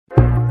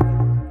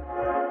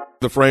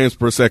The Frames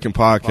Per Second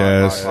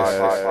podcast.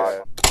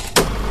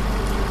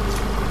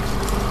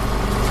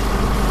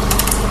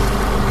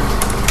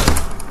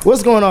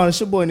 What's going on? It's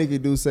your boy Nikki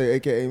Duce,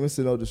 aka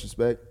Mr. No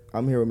Disrespect.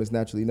 I'm here with Miss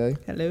Naturally Nay.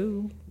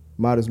 Hello.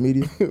 Modest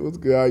Media. What's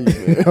good? How you,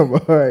 man? I'm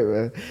all right,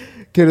 man.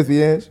 Kenneth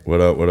Viange. What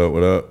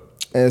up?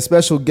 And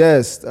special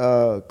guest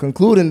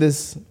concluding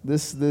this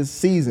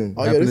season.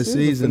 Oh, yeah, this is the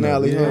season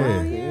finale,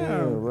 huh?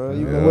 Yeah, bro.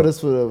 You've been with us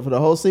for the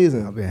whole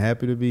season. I've been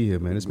happy to be here,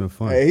 man. It's been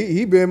fun. Hey,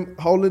 he been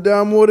holding it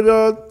down more than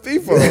FIFA.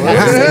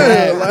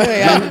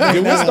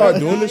 Did we start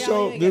doing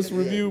this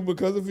review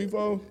because of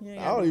FIFA?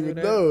 I don't even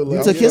know.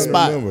 You took his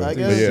spot, Remember. I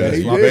guess. Yeah,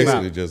 he you did.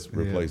 basically just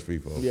replaced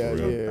FIFA. Yeah,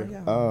 for real.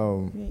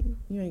 yeah.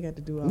 You ain't got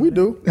to do all We that.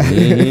 do.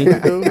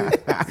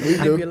 We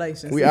do.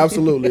 Manipulations. We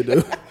absolutely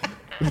do.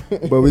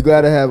 But we're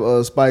glad to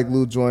have Spike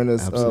Lee join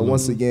us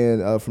once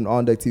again from the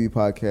On Deck TV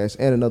podcast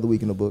and another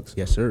week in the books.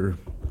 Yes, sir.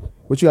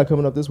 What you got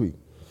coming up this week?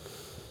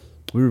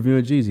 We're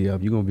reviewing Jeezy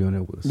up. You're going to be on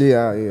there with us.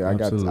 Yeah, I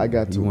Absolutely.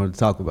 got to. You wanted to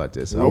talk about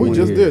this. Oh, we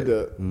just did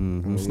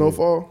that.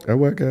 Snowfall. That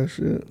whack ass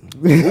shit.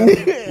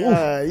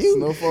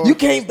 Snowfall. You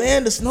can't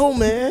ban the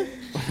snowman.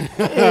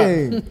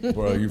 Dang.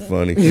 Bro, you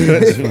funny.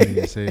 It's funny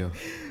as hell.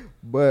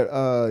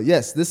 But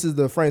yes, this is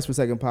the Frames Per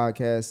Second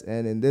podcast,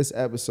 and in this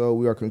episode,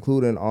 we are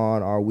concluding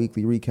on our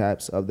weekly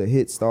recaps of the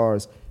Hit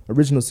Stars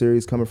original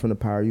series coming from the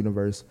Power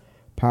Universe,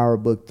 Power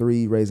Book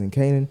 3, Raising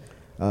Kanan.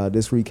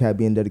 This recap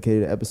being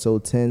dedicated to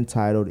episode 10,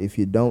 titled "If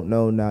You Don't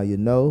Know, Now You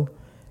Know."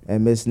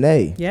 And Miss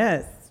Nay,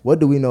 Yes. what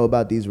do we know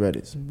about these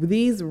Reddits?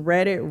 These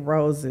Reddit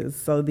roses.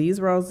 So these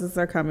roses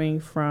are coming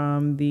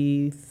from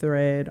the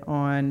thread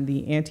on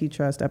the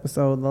antitrust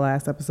episode, the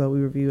last episode we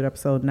reviewed,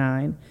 episode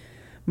 9.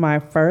 My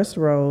first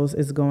rose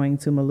is going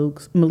to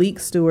Malik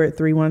Stewart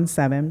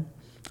 317.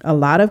 A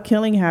lot of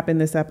killing happened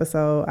this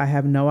episode. I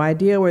have no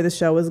idea where the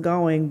show is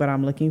going, but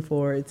I'm looking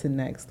forward to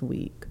next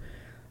week.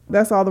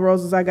 That's all the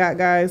roses I got,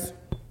 guys.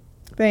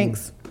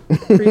 Thanks.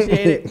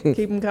 Appreciate it.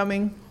 Keep them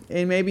coming.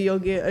 And maybe you'll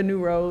get a new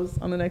rose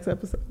on the next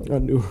episode. I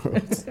knew.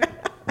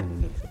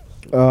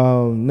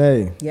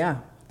 Nay, Yeah.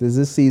 does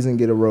this season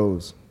get a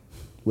rose?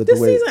 With This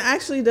the way season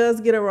actually does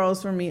get a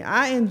rose for me.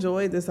 I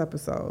enjoyed this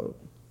episode.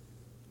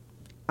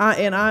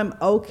 And I'm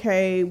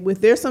okay with,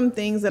 there's some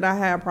things that I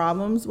had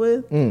problems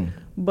with,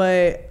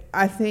 but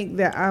I think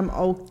that I'm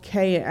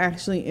okay and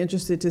actually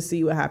interested to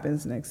see what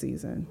happens next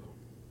season.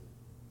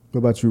 What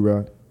about you,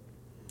 Rod?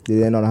 Did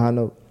it end on a high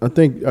note? I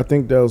think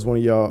that was one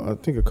of y'all. I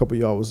think a couple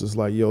of y'all was just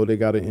like, yo, they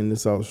got to end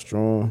this out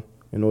strong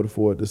in order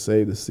for it to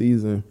save the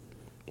season.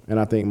 And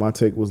I think my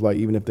take was like,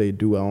 even if they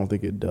do, I don't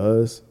think it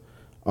does.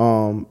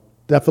 I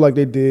feel like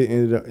they did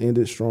end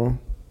it strong,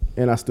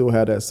 and I still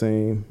had that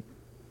same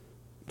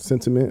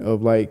sentiment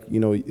of like, you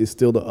know, it's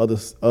still the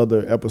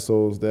other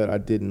episodes that I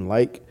didn't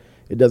like.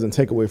 It doesn't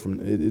take away from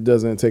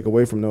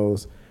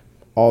those,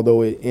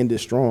 although it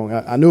ended strong.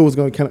 I knew it was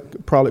going to kind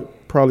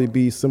of probably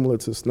be similar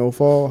to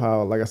Snowfall,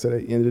 how, like I said,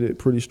 it ended it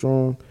pretty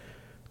strong,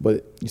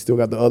 but you still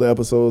got the other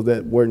episodes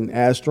that weren't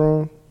as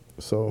strong.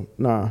 So,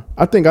 nah.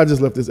 I think I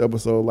just left this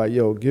episode like,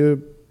 yo,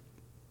 give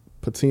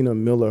Patina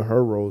Miller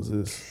her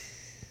roses.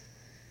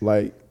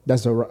 Like,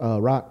 That's a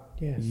rock.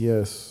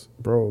 yes,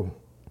 bro.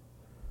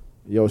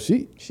 Yo,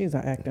 She's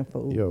an acting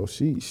fool.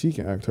 she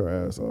can act her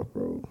ass off,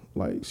 bro.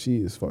 Like, she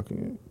is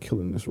fucking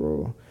killing this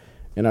role.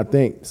 And I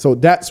think, so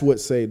that's what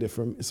saved it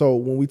for me. So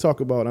when we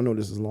talk about, I know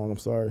this is long, I'm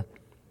sorry.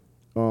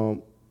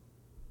 The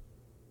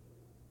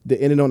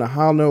ending on a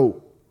high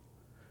note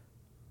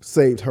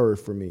saved her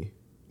for me.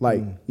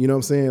 Like, you know what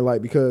I'm saying?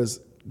 Like, because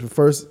the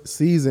first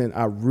season,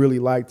 I really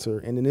liked her.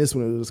 And then this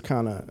one, it was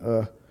kind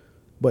of,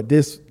 but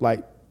this,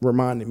 like,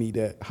 reminded me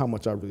that how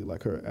much I really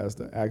like her as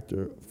the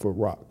actor for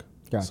Rock.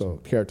 Gotcha. So,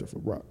 character for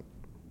Rock.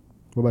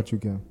 What about you,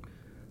 Kim?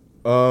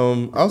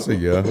 I'll say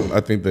yeah. I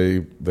think they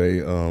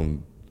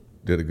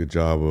did a good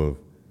job of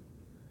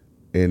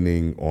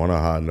ending on a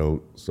high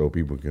note so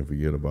people can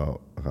forget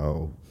about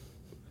how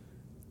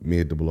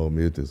mid to below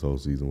mid this whole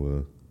season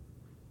was.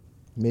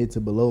 Mid to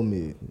below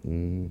mid.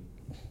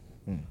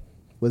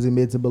 Was it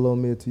mid to below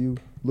mid to you,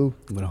 Lou?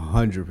 But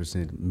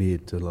 100%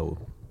 mid to low.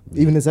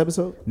 Even this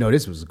episode? No,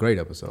 this was a great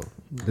episode.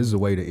 This is a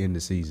way to end the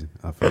season,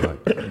 I feel like.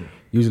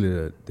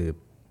 Usually the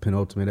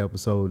penultimate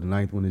episode, the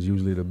 9th one, is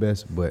usually the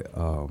best, but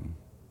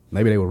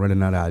maybe they were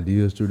running out of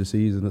ideas through the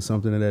season or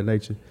something of that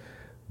nature.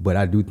 But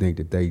I do think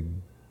that they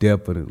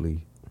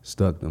definitely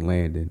stuck the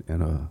landing.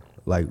 And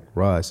like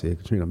Rod said,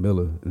 Katrina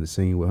Miller in the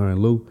scene with her and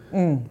Lou,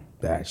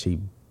 that she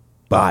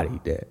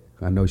bodied that.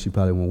 I know she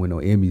probably won't win no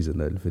Emmys or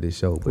nothing for this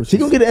show, but She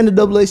gonna get an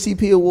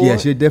NAACP award? yeah,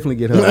 she'll definitely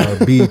get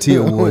her BET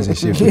awards and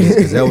shit for this,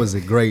 because that was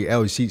a great.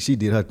 She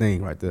did her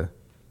thing right there.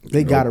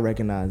 They gotta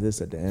recognize this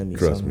at the Emmy.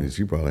 Trust me,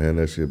 she probably had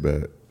that shit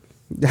back.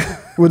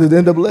 With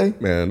the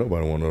NAA? Man,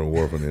 nobody want an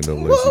award from the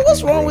NAACP.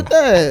 What's wrong with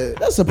that?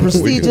 That's a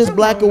prestigious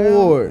black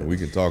award. We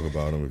can talk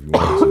about them if you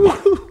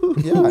want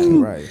to. Yeah,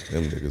 right.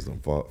 Them niggas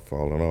done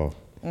falling off.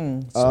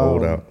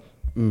 Sold out.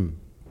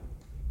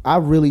 I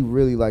really,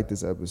 really liked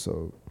this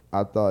episode.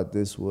 I thought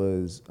this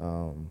was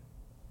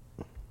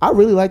I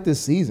really like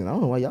this season. I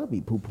don't know why y'all be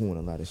poo-pooing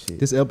a lot of shit.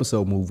 This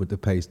episode moved with the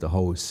pace the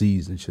whole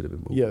season should have been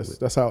moving Yes, with.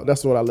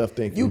 that's what I left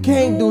thinking. You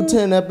can't do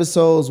 10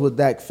 episodes with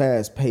that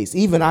fast pace.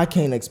 Even I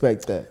can't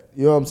expect that.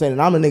 You know what I'm saying?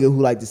 And I'm a nigga who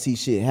like to see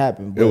shit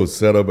happen. But It was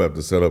setup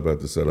after setup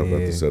after setup Yeah.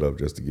 after setup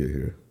just to get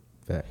here.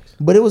 Facts.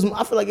 But it was.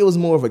 I feel like it was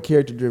more of a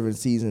character-driven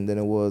season than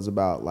it was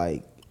about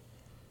like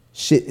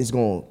shit is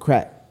going to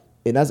crack.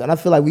 And I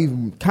feel like we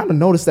kind of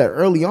noticed that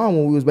early on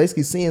when we was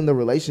basically seeing the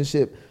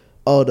relationship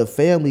of the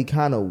family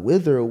kind of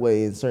wither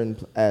away in certain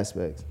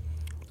aspects.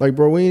 Like,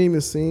 bro, we ain't even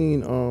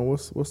seen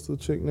what's the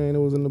chick name that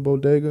was in the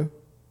bodega?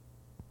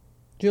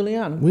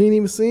 Juliana. We ain't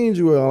even seen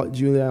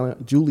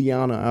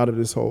Juliana out of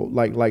this whole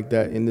like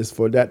that in this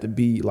for that to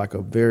be like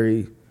a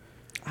very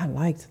I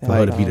liked that. For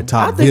her to be the though.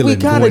 top I think we villain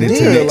kinda going into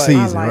did. next Like,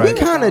 season, I like right? We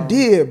kind of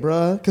did,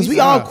 bruh. Because we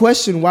He's all not.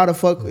 questioned why the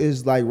fuck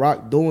is like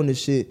Rock doing this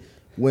shit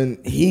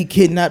when he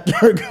kidnapped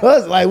her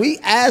cousin. Like we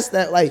asked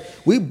that, like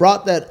we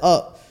brought that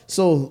up.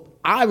 So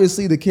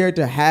obviously the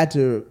character had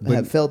to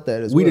have felt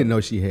that as We well. didn't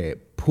know she had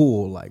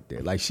pull like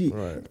that. Like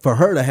for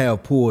her to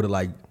have pull to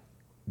like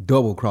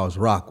double cross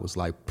Rock was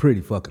like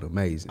pretty fucking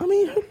amazing. I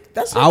mean,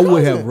 that's her I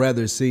would cousin. have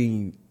rather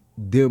seen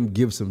them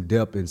give some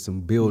depth and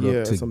some build up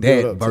Yeah, to some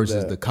that build up to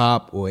versus that. the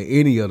cop or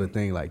any other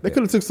thing like they that.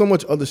 could have took so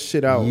much other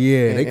shit out.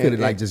 Yeah, they coulda,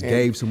 like, just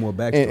gave some more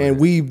backstory. and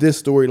weave this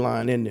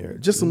storyline in there.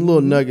 Just some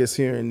little nuggets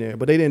here and there,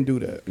 but they didn't do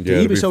that. Yeah, to to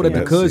even be show from that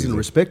the cousin season.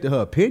 respected her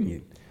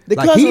opinion. The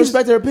Like, cousin he's-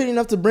 respected her opinion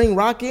enough to bring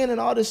Rock in and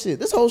all this shit.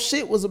 This whole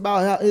shit was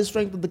about how his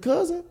strength of the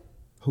cousin.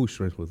 Whose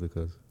strength was the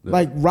cousin?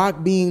 Like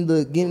Rock being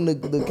getting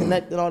the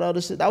connect and all that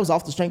other shit. That was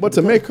off the strength But of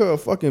to the make cousin. her a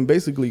fucking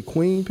basically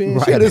queen pin,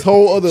 Right. she had this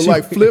whole other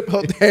like flip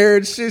her hair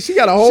and shit. She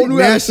got a whole new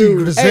Now she attitude.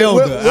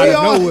 Griselda Hey, out of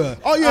all- nowhere.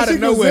 Oh yeah, Out she of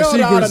nowhere, Griselda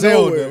she out of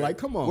Griselda. nowhere. Like,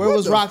 come on. Where What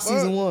was the Rock fuck?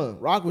 season 1?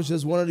 Rock was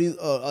just one of these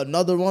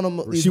another one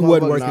of these She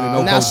wasn't motherfuckers. working in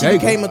no Now she bodega.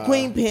 became a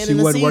queen pin She in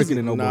the wasn't season. working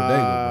in no Nah.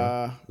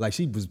 bodega, bro. Like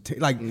she was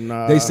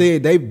Nah. they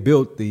said they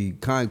built the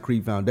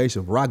concrete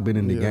foundation. Rock been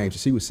in the game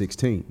since she was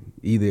 16.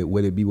 Either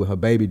whether it be with her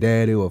baby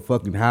daddy or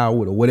fucking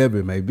Howard or whatever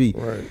it may be.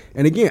 Right.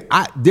 And again,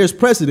 there's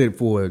precedent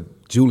for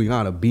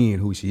Juliana being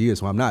who she is,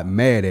 so I'm not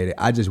mad at it.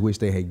 I just wish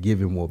they had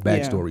given more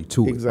backstory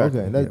to it.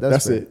 Exactly. Okay, that's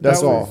that's fair. it.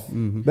 That's That all.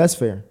 was- That's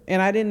fair.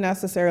 And I didn't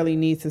necessarily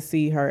need to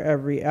see her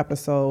every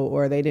episode,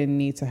 or they didn't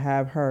need to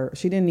have her.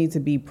 She didn't need to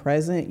be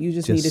present. You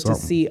just needed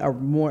something. to see a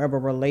more of a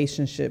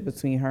relationship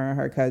between her and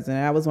her cousin.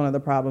 And that was one of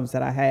the problems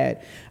that I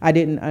had. I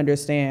didn't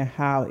understand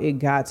how it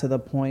got to the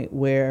point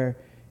where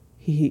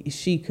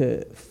she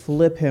could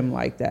flip him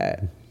like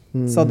that.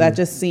 So that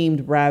just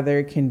seemed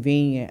rather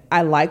convenient.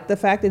 I liked the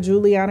fact that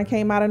Juliana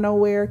came out of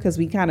nowhere because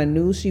we kind of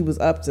knew she was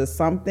up to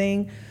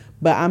something.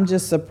 But I'm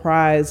just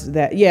surprised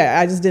that,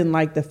 I just didn't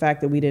like the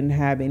fact that we didn't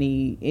have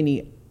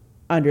any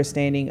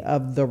understanding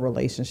of the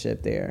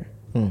relationship there.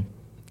 Yeah,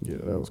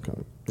 that was kind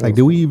of Like,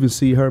 do we even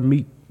see her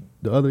meet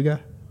the other guy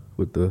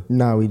with the?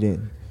 Nah, we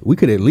didn't. We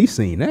could at least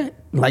seen that.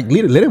 Like,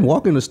 let him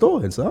walk in the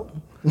store and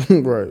something.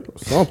 right.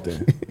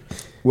 Something.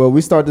 Well,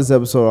 we start this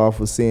episode off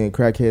with seeing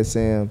Crackhead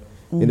Sam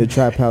in the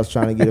trap house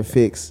trying to get a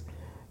fix.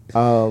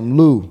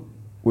 Lou,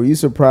 were you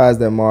surprised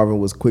that Marvin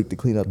was quick to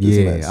clean up this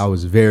mess? I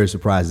was very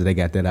surprised that they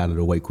got that out of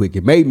the way quick.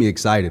 It made me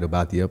excited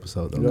about the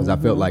episode though, because I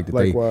felt like that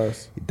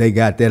Likewise. they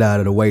got that out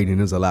of the way, and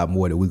there's a lot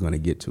more that we're gonna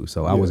get to.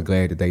 So I was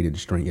glad that they didn't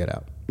string it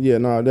out. Yeah,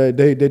 no,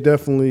 they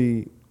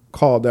definitely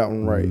called that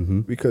one right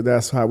Mm-hmm. because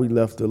that's how we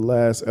left the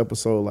last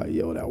episode. Like,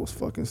 yo, that was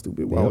fucking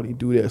stupid. Why Yep. would he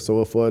do that?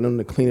 So for them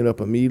to clean it up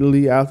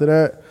immediately after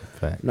that,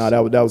 Facts. nah,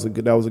 that was a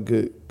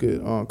good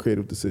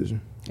creative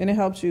decision. And it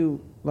helps you,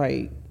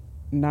 like,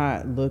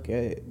 not look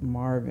at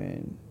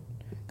Marvin.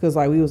 Because,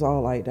 like, we was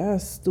all like,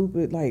 that's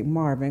stupid. Like,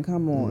 Marvin,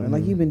 come on.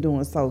 Like, you've been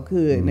doing so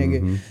good,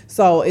 nigga.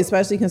 So,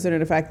 especially considering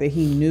the fact that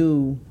he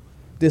knew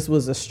this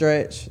was a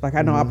stretch. Like,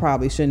 I know I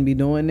probably shouldn't be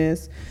doing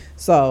this.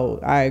 So,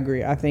 I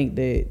agree. I think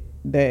that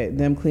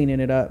them cleaning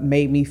it up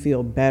made me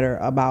feel better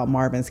about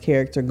Marvin's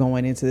character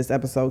going into this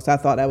episode. So I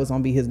thought that was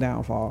going to be his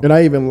downfall. And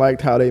I even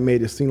liked how they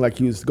made it seem like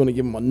he was gonna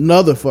give him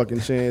another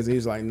fucking chance. And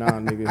he's like, nah,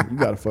 nigga, you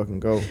gotta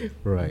fucking go.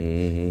 Right.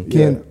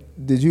 Ken,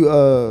 did you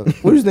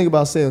what did you think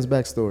about Sam's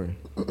backstory?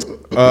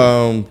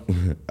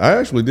 I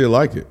actually did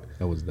like it.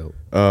 That was dope.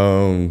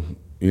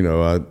 You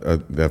know, I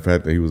that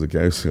fact that he was a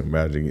gangster,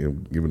 imagine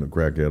him giving a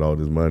crackhead all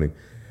this money.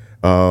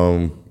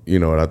 You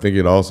know, and I think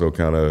it also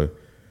kind of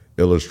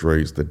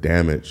illustrates the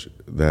damage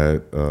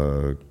that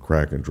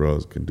crack and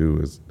drugs can do.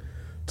 Is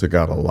took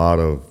out a lot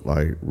of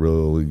like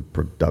really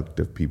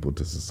productive people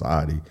to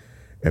society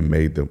and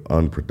made them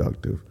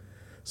unproductive.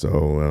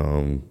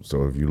 So,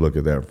 so if you look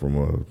at that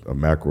from a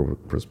macro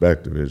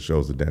perspective, it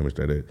shows the damage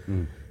that it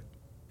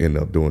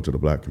ended up doing to the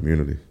black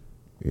community.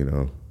 You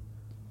know.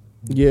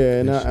 Yeah,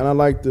 and I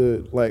like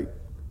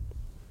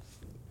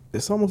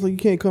it's almost like you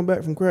can't come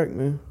back from crack,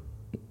 man.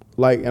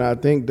 Like, and I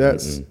think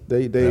that's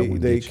they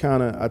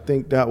kind of, I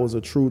think that was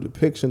a true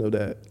depiction of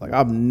that. Like,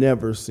 I've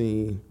never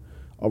seen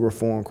a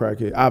reformed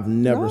crackhead. I've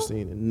never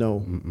seen it.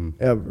 No,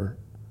 ever.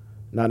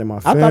 Not in my I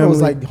family. thought it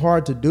was like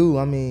hard to do.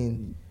 I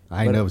mean,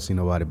 I ain't never seen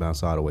nobody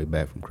bounce all the way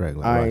back from crack.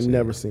 Like I Rock ain't said.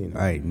 never seen it.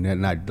 I ain't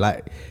not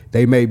like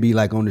they may be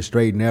like on the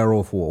straight and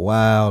narrow for a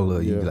while,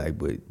 or you be like,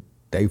 but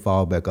they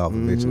fall back off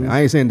eventually.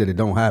 I ain't saying that it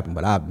don't happen,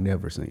 but I've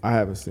never seen it. I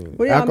haven't seen it.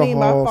 What do y'all mean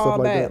by Alcohol, fall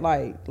stuff back?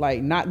 that.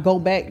 Like not go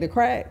back to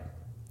crack?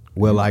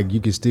 Well, like you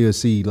can still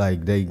see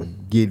like they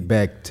get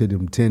back to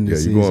them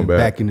tendencies going and back.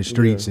 back in the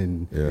streets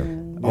and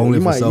Yeah. only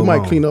you for might so you might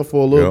long. clean up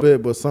for a little Yep.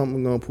 bit, but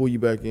something gonna pull you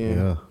back in.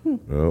 Yeah.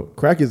 Well,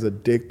 Crack is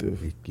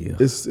addictive. Yeah.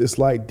 It's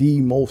like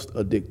the most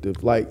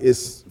addictive. Like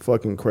it's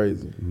fucking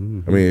crazy.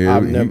 I mean,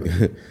 I've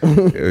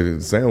never.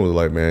 Sam was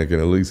like, man, can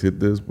I at least hit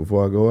this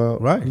before I go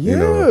out? Right. You Yeah.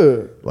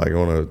 know, like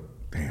on a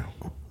damn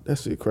That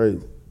shit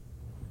crazy.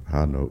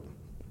 high note.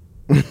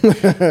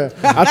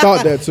 I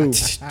thought that too.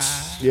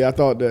 Yeah, I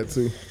thought that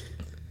too.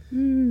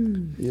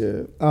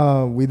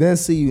 Yeah. We then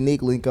see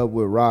Unique link up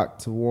with Rock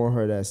to warn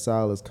her that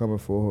Sal is coming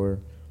for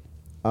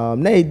her.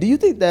 Nate, do you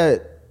think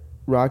that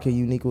Rock and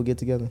Unique will get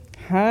together?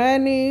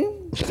 Honey,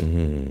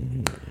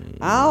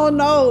 I don't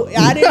know.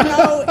 I didn't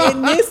know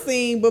in this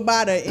scene, but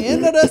by the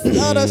end of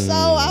the show,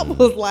 I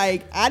was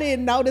like, I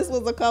didn't know this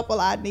was a couple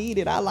I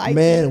needed. I like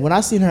Man, it. when I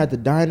seen her at the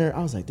diner,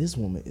 I was like, this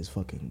woman is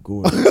fucking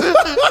gorgeous.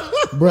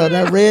 Bruh,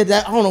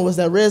 I don't know what's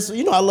that red,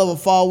 you know I love a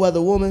fall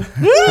weather woman.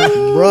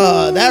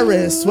 Bruh, that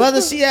red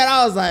sweater she had,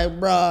 I was like,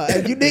 bruh.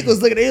 And Unique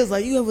was looking at it, he was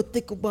like, you ever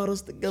think about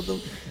us together?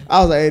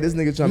 I was like, hey, this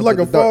nigga trying You to like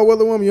put a the dark- fall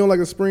weather woman? You don't like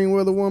a spring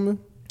weather woman?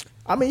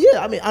 I'm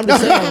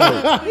just saying.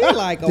 Like, He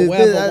like a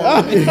weather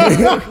woman.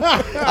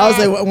 I was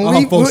like, when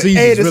All four seasons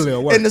hey, really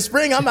at work. in the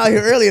spring, I'm out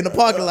here early in the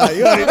parking lot.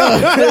 You already know.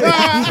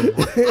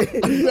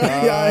 You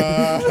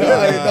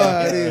already know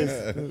how it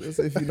is.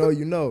 If you know,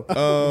 you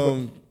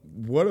know.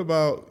 What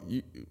about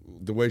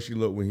the way she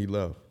looked when he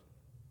left?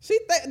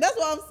 That's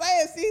what I'm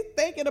saying. She's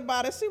thinking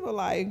about it. She was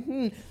like,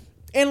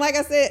 And like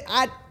I said,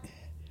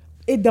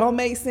 it don't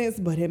make sense,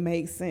 but it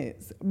makes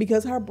sense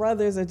because her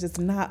brothers are just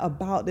not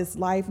about this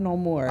life no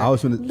more.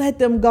 Let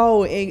them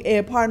go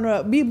and partner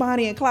up. Be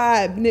Bonnie and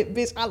Clyde,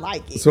 bitch. I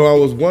like it. So I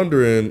was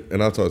wondering,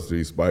 and I talked to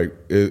you, Spike,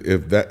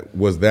 if that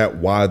was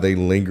why they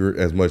lingered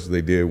as much as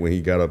they did when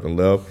he got up and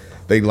left.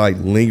 They like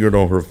lingered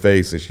on her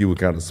face, and she was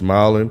kind of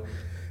smiling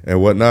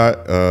and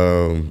whatnot.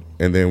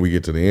 And then we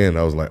get to the end.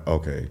 I was like,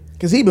 okay.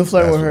 Cause he been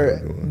flirting with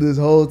That's her what I'm doing. this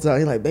whole time.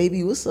 He like,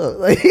 baby, what's up?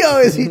 Like he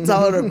always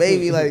calling her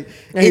baby, like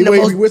And he in the be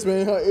most whispering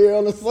in her ear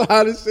on the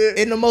side and shit.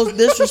 in the most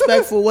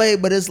disrespectful way.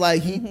 But it's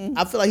like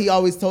I feel like he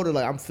always told her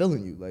like, I'm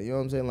feeling you. Like you know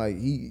what I'm saying? Like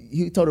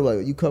he told her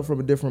like, you cut from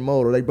a different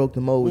mold, or they broke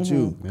the mold with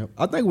you. Yep.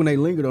 I think when they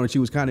lingered on it, she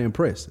was kind of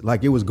impressed.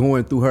 Like it was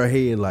going through her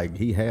head. Like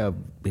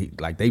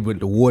like they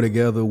went to war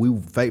together. We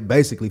were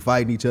basically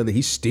fighting each other.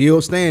 He's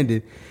still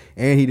standing,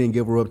 and he didn't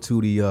give her up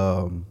to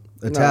the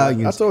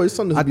Italians. I told you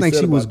something to I be think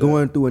said she was about that.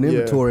 going through an Yeah.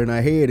 inventory in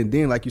her head, and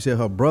then like you said,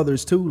 her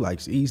brothers too. Like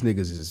these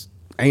niggas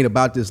ain't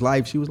about this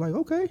life. She was like,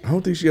 okay. I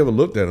don't think she ever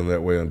looked at him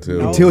that way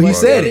until Until he brought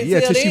said up. it. Yeah,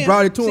 till she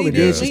brought it to him, and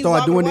then she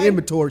started doing the away.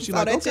 inventory. She Saw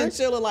like, that okay.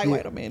 chinchilla like,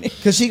 wait a minute.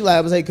 Cause she like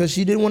I was like, cause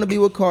she didn't want to be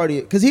with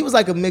Cartier. Cause he was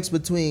like a mix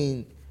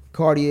between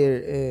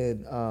Cartier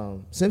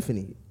and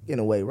Symphony in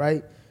a way,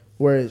 right?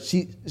 Where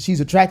she's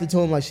attracted to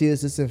him like she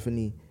is to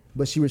Symphony,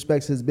 but she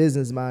respects his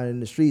business mind in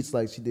the streets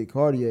like she did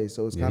Cartier.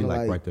 So it's Yeah, kind he of like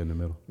like right there in the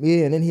middle.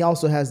 yeah, and then he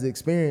also has the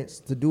experience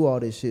to do all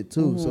this shit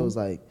too. So it's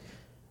like,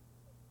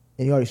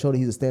 and he already showed that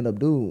he's a stand up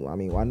dude. I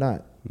mean, why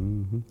not?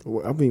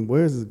 Well, I mean,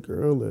 where's his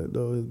girl at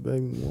though? His baby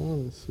mom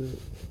and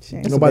shit.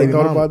 That's Nobody baby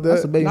thought mama. about that.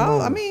 That's a baby No,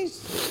 mama. I mean,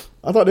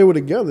 I thought they were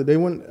together. They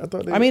went. I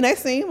thought they. I mean, they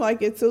seem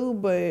like it too,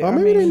 but oh,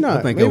 maybe they not.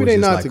 I think that Maybe was they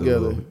just not like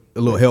together.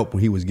 a little help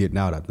when he was getting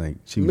out. I think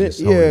she was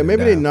just holding Yeah, him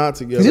maybe they down. not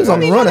together. 'Cause he was on I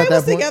the mean, run no, at they that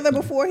was point. together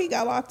before he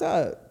got locked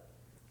up.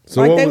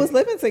 So Like what they was- was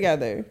living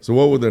together. So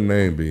what would their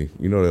name be?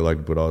 You know they like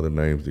to put all their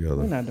names We're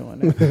together. not doing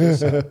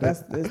that.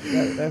 That's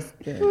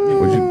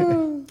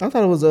I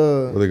thought it was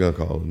What they gonna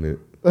call it?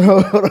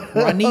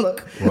 Ronique.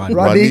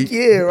 Ronique,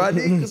 yeah,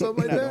 Ronique or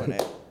something like We're not that. doing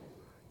that.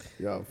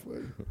 Y'all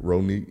funny.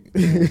 Ronique.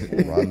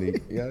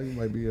 Ronique. Yeah, it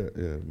might be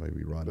it might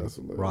be Ronique. That's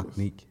hilarious.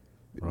 Rockneek.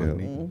 Yeah.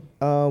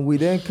 Rockneek. We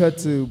then cut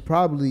to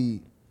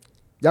probably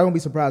y'all gonna be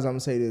surprised I'm gonna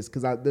say this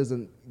because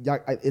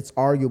it's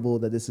arguable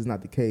that this is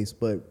not the case,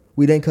 but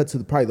we then cut to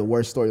probably the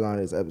worst storyline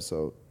of this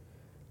episode.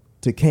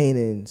 To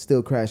Kanan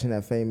still crashing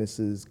at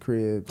Famous's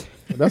crib.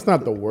 That's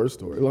not the worst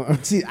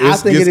storyline. See, I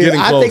It's think it is. getting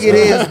I think it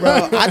closer. is,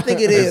 bro. I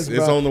think it is, bro.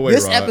 It's on the way,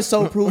 This Rod.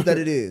 episode proved that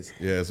it is.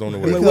 Yeah, it's on the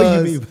way. Wait,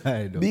 what do you mean by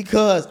it, though?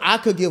 Because I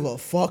could give a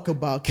fuck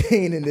about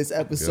Kane in this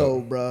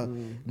episode, bro.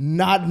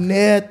 Not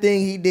nothing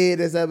he did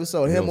this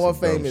episode, He him on or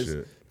some dumb Famous.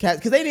 shit.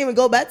 Because they didn't even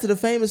go back to the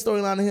Famous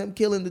storyline of him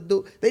killing the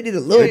dude. They did a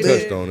little They bit,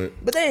 touched on it.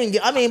 but they ain't.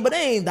 But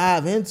they ain't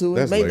dive into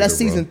it. That's Maybe that's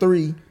later, season bro.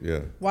 3 Yeah.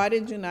 Why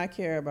did you not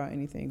care about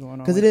anything going on?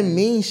 because it with didn't him?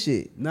 mean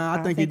shit. Nah, I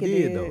I think think it it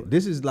did did. though.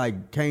 This is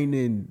like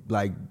Kanan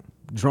like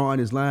drawing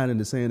this line in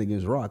the sand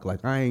against Rock.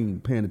 Like, I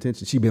ain't paying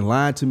attention. She been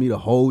lying to me the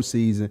whole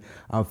season.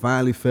 I'm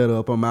finally fed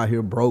up. I'm out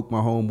here broke. My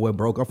homeboy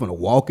broke. I'm finna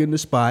walk in the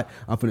spot.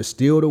 I'm finna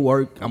steal the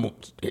work. I'm gonna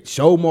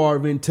show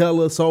Marvin,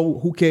 tell her, so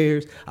who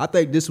cares? I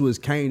think this was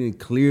Kanan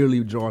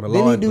clearly drawing a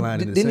line in the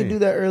sand. Didn't he do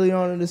that early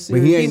on in the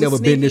series? But he ain't He was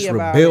never been this sneaky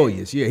about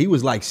rebellious. Yeah, he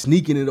was like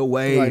sneaking it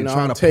away Like, and nah,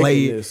 trying I'm to play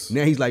taking it. this.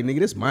 Now he's like, nigga,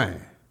 this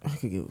mine. I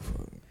could give a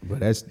fuck. But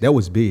that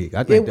was big.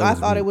 I think I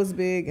thought it was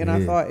big, and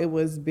I thought it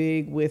was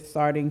big with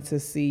starting to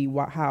see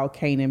how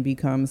Kanan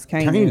becomes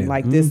Kanan. Kanan,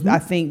 Like this, I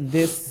think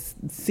this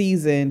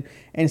season,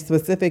 and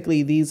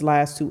specifically these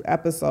last 2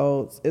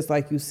 episodes, it's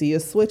like you see a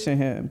switch in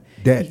him.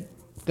 that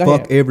Go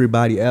fuck ahead.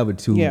 everybody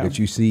attitude Yeah. that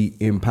you see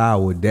in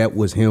Power. That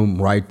was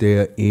him right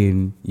there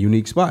in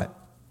Unique Spot.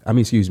 I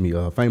mean, excuse me,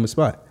 Famous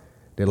Spot.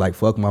 They're like,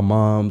 fuck my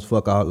moms,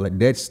 fuck all. Like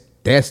that's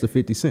the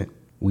 50 Cent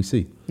we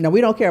see. No,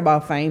 we don't care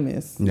about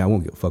Famous. Yeah, I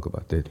won't give a fuck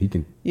about that. He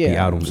can be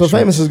Yeah. out on the So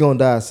Famous streets. is gonna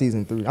die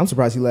season 3. I'm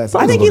surprised he lasted.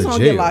 I think go he's to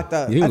gonna get jail. locked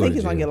up. He ain't I go think to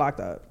he's gonna jail. get locked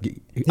up.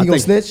 He gonna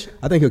snitch?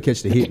 I think he'll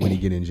catch the hit when he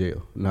get in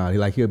jail. Nah,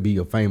 he'll be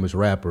a famous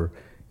rapper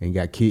and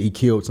he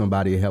killed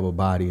somebody and have a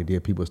body, and then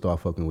people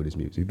start fucking with his You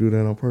music. do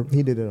that on purpose?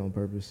 He did it on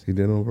purpose. He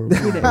did it on purpose?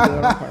 He didn't do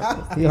it on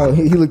purpose.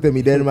 He looked at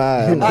me dead in my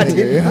eye. I'm like,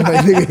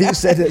 nigga, he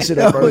said that shit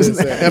on purpose.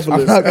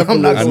 I'm not I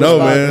gonna know,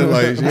 stop. man.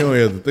 Like, she don't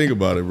have to think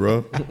about it,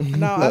 bro.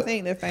 No, I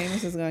think that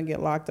Famous is gonna get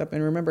locked up.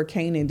 And remember,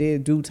 Kanan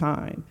did do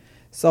time,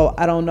 so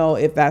I don't know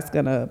if that's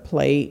gonna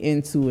play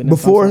into it.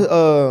 Before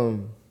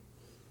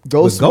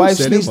Ghost's But Ghost wife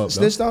set him up, though.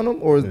 snitched on him,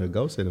 or Yeah,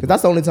 Ghost set him because up.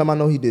 that's the only time I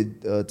know he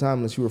did time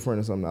unless you were referring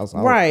to something else.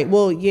 Right.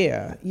 Well,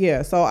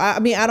 yeah. So I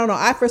mean, I don't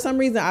know. For some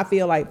reason, I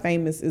feel like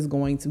Famous is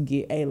going to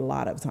get a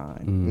lot of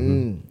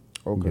time.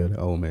 Okay. Yeah, the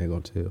old man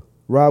gonna tell.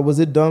 Rob, was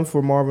it dumb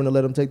for Marvin to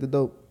let him take the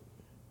dope?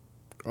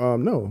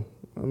 No.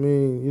 I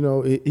mean, you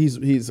know,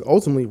 he's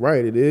ultimately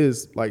right. It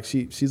is like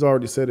she's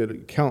already said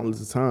it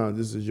countless of times.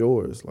 This is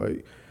yours.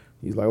 Like,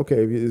 he's like,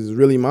 okay, if this is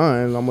really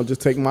mine, I'm gonna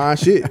just take my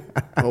shit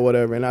or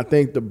whatever. And I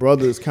think the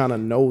brothers kind of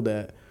know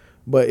that,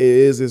 but it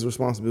is his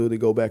responsibility to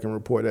go back and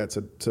report that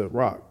to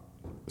Rock.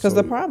 Because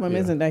So, the problem yeah.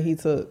 isn't that he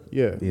took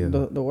Yeah.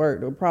 the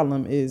work. The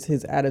problem is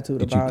his attitude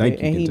That you about think it,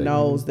 you and can he take.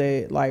 knows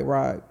that, like,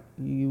 Rock,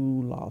 you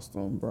lost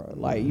him, bro.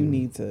 Like, you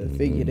need to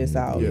figure this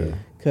out. Yeah.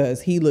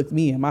 Because he looked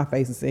me in my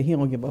face and said he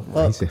don't give a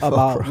fuck said, "Fuck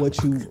about Rock."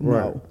 what you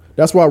Right. know.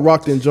 That's why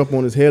Rock didn't jump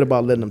on his head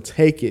about letting him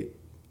take it,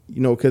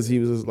 you know, because he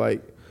was just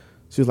like,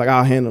 she was like,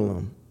 I'll handle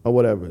him or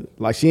whatever.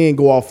 Like, she ain't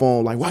go off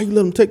on like, why you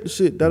let him take the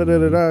shit? Da da da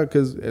da da.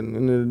 Because at the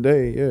end of the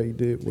day, yeah, he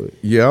did what.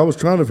 Yeah, I was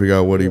trying to figure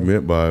out what he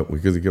meant by it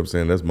because he kept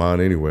saying that's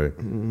mine anyway.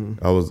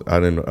 I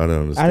didn't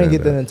understand. I didn't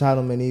get that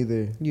entitlement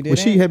either. You Well, did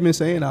she had been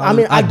saying, I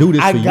mean, I do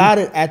this I for got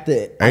you. it at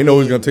the. I ain't know he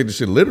was gonna take the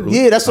shit literally.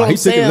 Yeah, that's what he I'm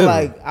took it saying.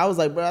 literally. Like, I was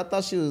like, bro, I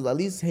thought she was at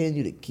least hand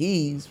you the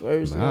keys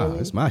first. you know what I Nah,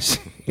 mean? it's my shit.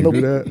 You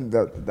do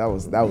that? That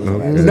was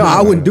Okay. No,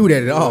 I wouldn't do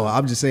that at all.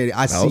 I'm just saying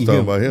I I see was talking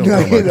him. about him. No,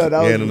 Talking you know, about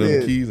that was handing them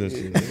weird. keys and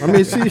shit. I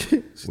mean, she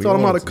We taught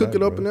him how on to it cook it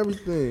tonight, up bro. and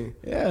everything.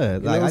 Yeah, You know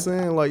what I'm like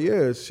saying? Like,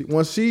 yeah,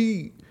 once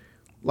she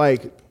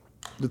like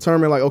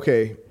determined, like,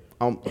 okay,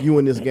 you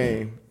in this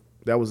game,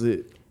 that was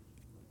it.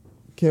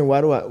 Ken,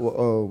 why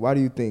do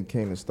you think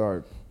Kanan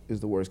Stark is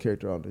the worst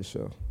character on this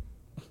show?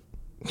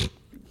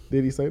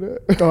 Did he say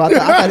that? Oh,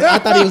 I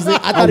thought he was. I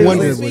thought he was.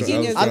 wondered leaning-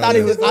 Speaking as- I thought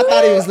he was. I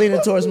thought he was leaning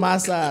towards my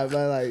side,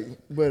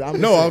 but I'm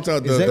No, I'm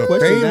talking Is that the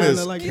question down famous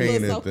there like- He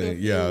looks so Kanan thing.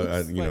 Yeah,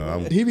 confused. you know,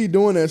 I'm He be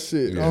doing that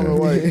shit. I don't know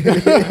why.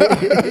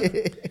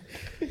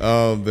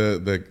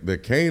 the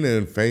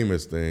Kanan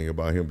famous thing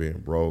about him being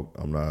broke.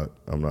 I'm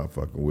not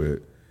fucking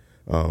with.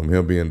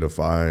 Him being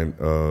defiant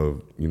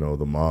of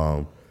the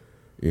mom.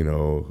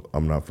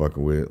 I'm not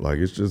fucking with. Like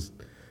it's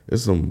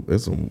some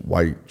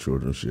white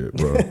children shit,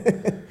 bro.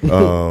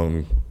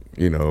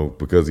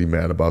 Because he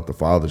mad about the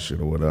father shit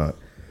or whatnot.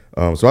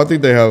 So I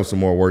think they have some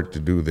more work to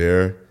do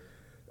there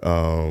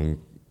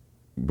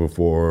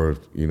before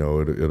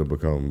it'll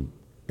become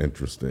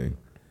interesting.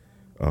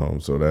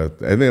 So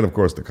that, and then of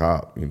course the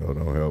cop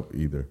don't help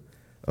either.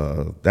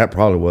 That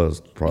probably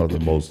was the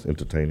most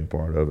entertaining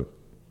part of it.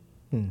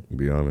 To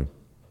be honest.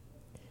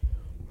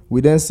 We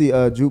then see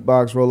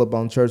Jukebox roll up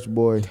on Church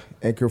Boy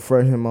and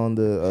confront him on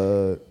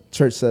the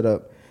church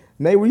setup.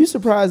 Nate, were you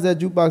surprised that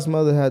Jukebox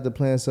mother had the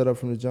plan set up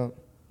from the jump?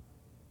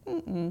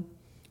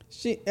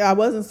 I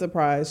wasn't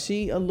surprised.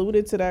 She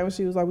alluded to that when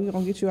she was like, we're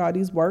going to get you out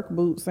these work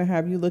boots and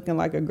have you looking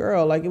like a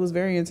girl. Like, it was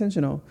very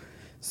intentional.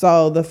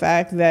 So the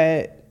fact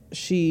that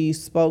she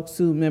spoke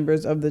to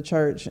members of the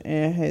church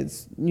and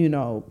has,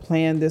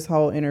 planned this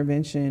whole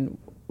intervention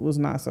was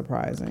not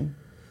surprising.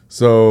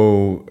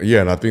 So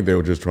yeah, and I think they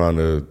were just trying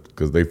to,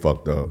 because they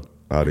fucked up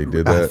how they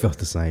did that. I felt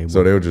the same.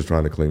 So they were just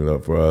trying to clean it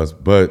up for us.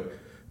 But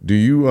do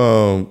you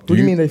What do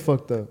you mean they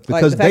fucked up?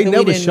 Like, because the fact they that we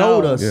never didn't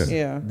showed know. us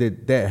Yeah.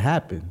 that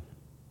happened.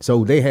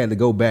 So they had to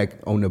go back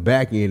on the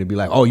back end and be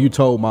like, "Oh, you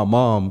told my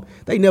mom."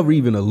 They never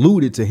even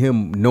alluded to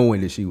him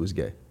knowing that she was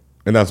gay.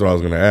 And that's what I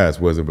was going to ask.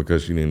 Was it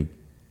because she didn't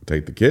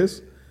take the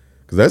kiss?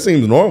 Because that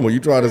seems normal. You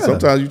try to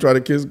sometimes you try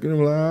to kiss,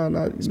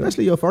 not,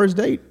 Especially your first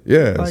date.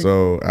 Yeah. Like-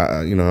 So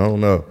I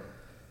don't know.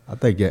 I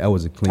think that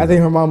was a clean. I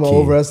think her mama kid.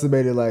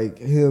 overestimated like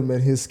him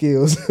and his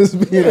skills as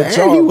being a And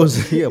child. he was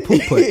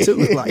put too.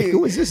 Like,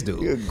 who is this He a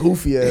dude?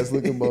 goofy ass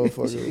looking She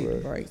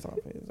motherfucker, bro. breaks off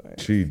his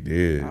ass. She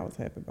did. I was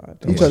happy about I'm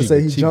that. trying to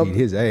say he she jumped. beat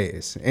his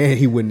ass, and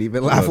he wouldn't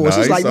even lie Oh, for it. nah,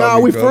 She's he like, saw "Nah,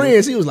 me we coming."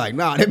 friends." He was like,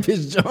 "Nah, that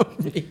bitch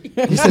jumped me."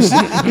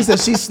 He said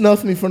she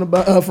snuffed me from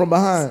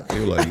behind. He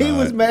was like, He nah.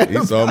 was mad He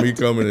saw about me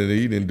coming and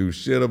he didn't do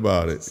shit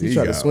about it. He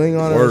tried to got swing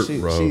on her. work, She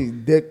bro.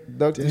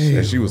 ducked the And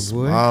shit. she was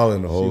Boy.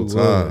 smiling the whole She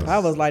time. was. I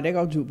was like, they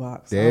go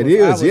jukebox. There it I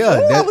is. was, Yeah,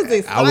 ooh, I that- was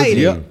excited.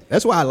 yeah.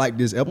 That's why I like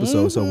this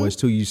episode so much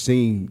too. You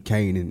seen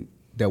Kanan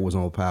that was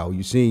on Power.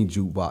 You seen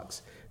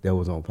Jukebox that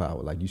was on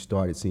Power. Like you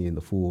started seeing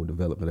the full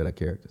development of their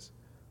characters.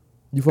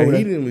 You fuck And with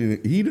he that?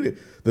 didn't. He didn't.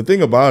 The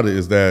thing about it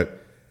is that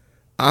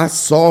I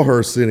saw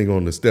her sitting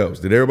on the steps.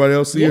 Did everybody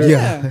else see her?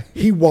 Yeah.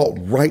 He walked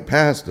right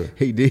past her.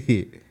 He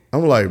did.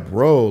 I'm like,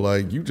 bro,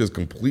 like you just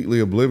completely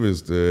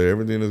oblivious to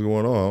everything that's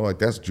going on. I'm like,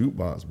 that's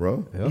Jukebox,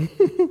 bro. Yeah.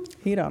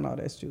 He don't know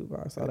that's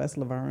jukebox, so that's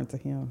Laverne to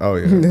him. Oh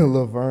yeah.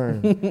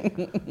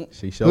 Laverne.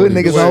 She showed Hood him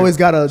niggas the way. always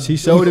got a She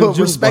showed him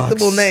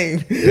respectable jukebox. name.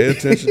 Pay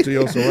attention to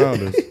your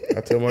surroundings.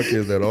 I tell my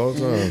kids that all the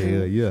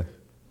time. Yeah,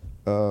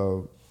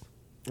 yeah.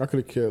 I could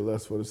have cared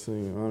less for the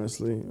scene,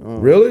 honestly.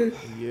 Really?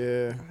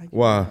 Yeah.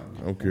 Why?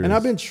 I'm curious. And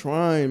I've been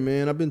trying,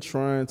 man. I've been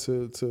trying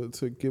to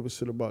give a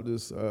shit about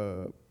this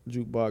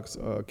jukebox.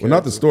 well,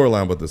 not the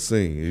storyline, but the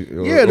scene. Yeah,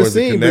 Or the is it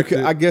scene. connected?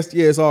 Because I guess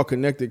it's all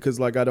connected. Because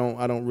like I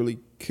don't really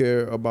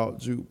care about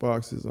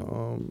jukeboxes.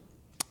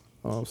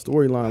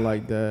 Storyline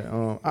like that.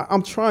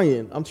 I'm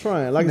trying.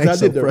 Like I That's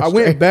said, so I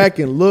went back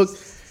and looked,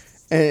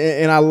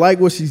 and I like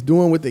what she's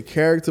doing with the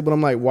character. But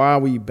I'm like, why are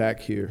we back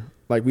here?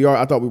 Like we are.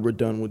 I thought we were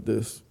done with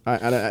this.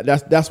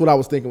 That's what I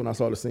was thinking when I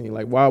saw the scene.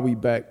 Like, why are we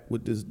back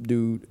with this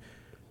dude?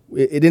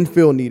 It didn't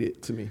feel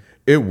needed to me.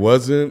 It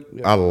wasn't.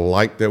 I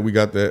like that we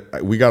got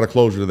that. We got a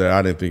closure that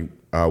I didn't think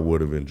I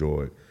would have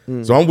enjoyed.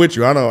 So I'm with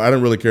you. I know I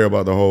didn't really care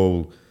about the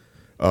whole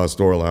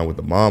storyline with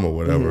the mom or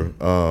whatever.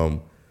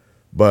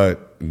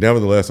 But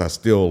nevertheless, I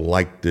still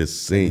like this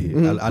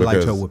scene. I liked her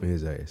because- whooping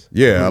his ass.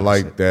 Yeah, I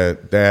like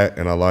that,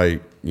 and I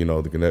like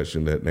the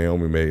connection that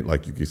Naomi made.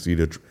 Like you can see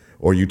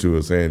or you two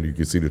are saying you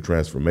can see the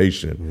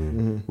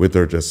transformation with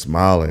her just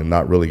smiling,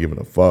 not really giving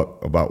a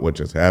fuck about what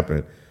just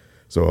happened.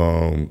 So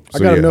I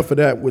got enough of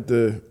that with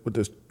the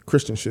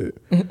Christian shit.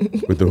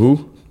 with the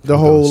who? The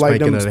whole like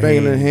spanking them of the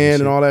spanking the hand and hand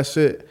shit. and all that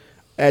shit.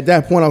 At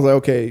that point, I was like,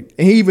 okay.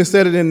 And he even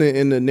said it in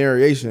the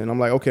narration. I'm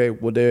like, okay,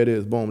 well there it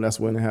is. Boom, that's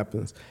when it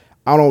happens.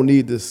 I don't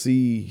need to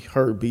see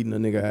her beating a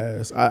nigga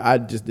ass. I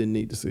just didn't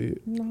need to see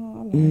it. No,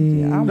 I like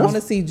it. I want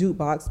to see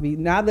jukebox be.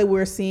 Now that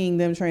we're seeing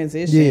them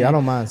transition, Yeah, I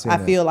don't mind seeing I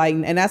that. feel like,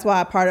 and that's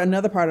why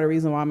another part of the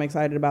reason why I'm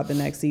excited about the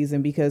next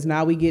season, because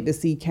now we get to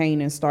see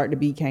Kanan start to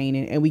be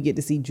Kanan, and we get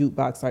to see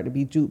Jukebox start to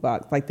be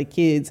Jukebox. Like the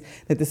kids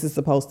that this is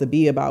supposed to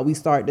be about, we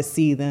start to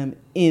see them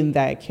in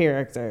that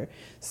character.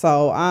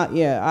 So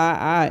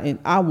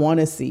I want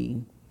to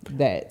see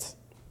that.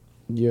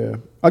 Yeah,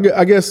 I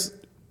guess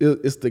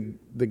it's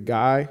the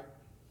guy,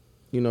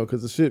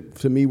 because the shit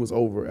to me was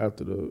over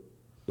after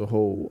the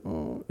whole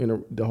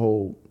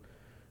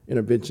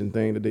intervention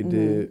thing that they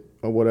did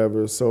or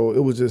whatever. So it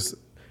was just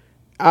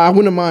I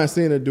wouldn't mind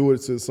seeing her do it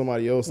to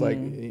somebody else like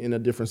in a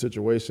different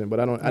situation, but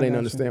I didn't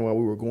understand why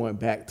we were going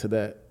back to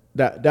that.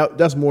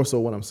 That's more so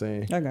what I'm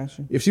saying. I got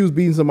you. If she was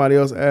beating somebody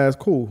else's ass,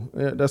 cool,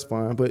 yeah, that's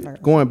fine.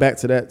 But going back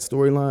to that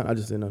storyline, I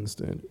just didn't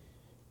understand it.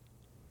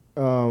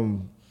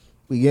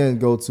 We again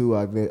go to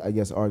I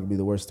guess arguably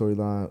the worst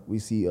storyline. We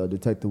see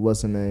Detective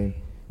what's her name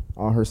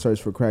on her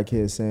search for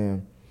crackhead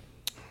Sam.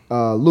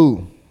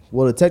 Lou,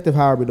 will Detective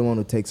Howard be the one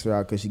who takes her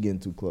out because she getting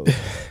too close?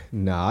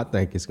 Nah, I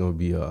think it's gonna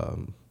be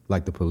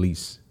like the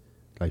police,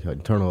 like her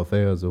internal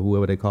affairs or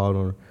whoever they called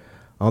on her.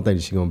 I don't think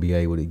she's gonna be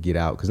able to get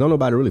out because don't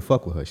nobody really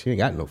fuck with her. She ain't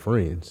got no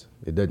friends.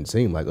 It doesn't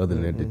seem like other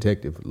than that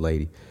detective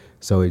lady.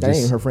 So it That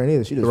ain't her friend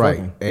either. She just right.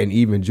 fucking. And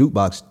even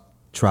Jukebox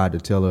tried to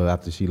tell her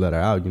after she let her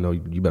out,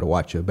 you better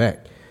watch your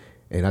back.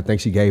 And I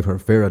think she gave her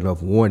fair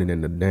enough warning,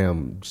 and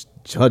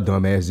her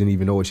dumb ass didn't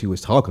even know what she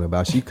was talking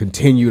about. She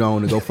continued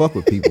on to go fuck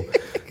with people.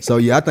 So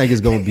yeah, I think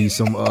it's gonna be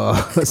some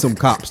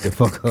cops that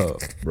fuck her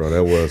up. Bro,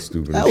 that was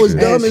stupid. That as was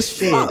shit. dumb as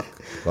fuck.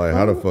 Like,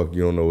 how the fuck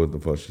you don't know what the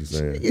fuck she's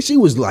saying? She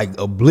was like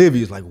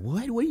oblivious. Like,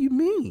 what? What do you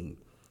mean?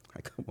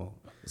 Like, come on.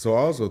 So I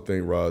also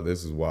think, Rod,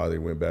 this is why they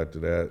went back to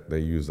that. They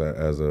used that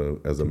as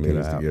a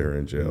means to get her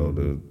in jail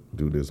to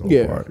do this whole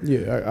part.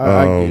 Yeah,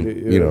 I get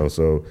it. Yeah.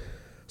 So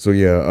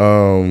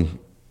yeah.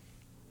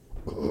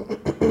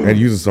 And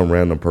using some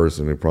random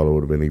person, it probably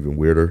would have been even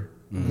weirder.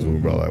 Because we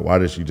were like, why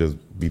did she just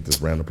beat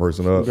this random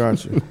person up?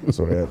 Gotcha.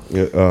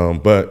 So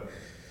but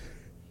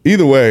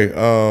either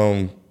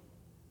way,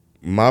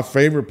 my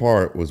favorite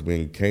part was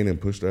when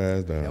Kanan pushed her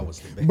ass down. That was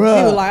the best. Bruh,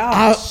 She was like,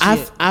 oh,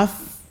 shit. I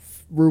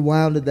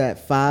rewinded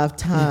that 5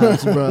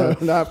 times, bro.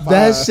 Not 5.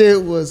 That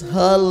shit was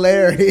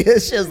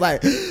hilarious. She was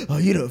like, oh,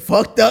 you done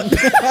fucked up.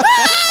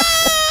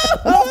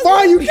 How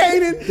far you,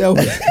 Kanan?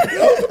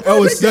 That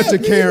was such a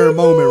Karen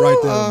moment right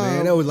there,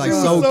 man. That was like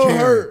so Karen.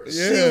 hurt.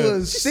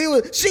 Yeah.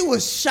 She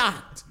was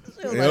shocked.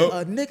 She was Yep.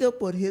 like, a nigga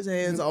put his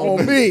hands On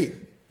on me. me.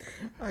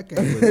 I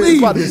can't It's believe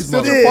about to be this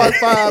Central motherfucker.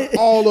 Park 5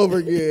 all over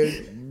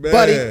again. Man.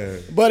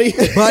 Buddy. Buddy,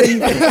 hey, buddy,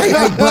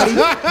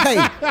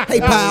 hey,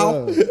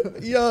 pal.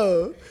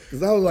 Yo.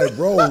 Cause I was like,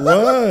 bro,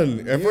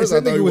 run. At first I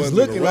thought he was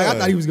looking like I run.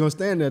 thought he was gonna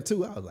stand there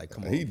too. I was like,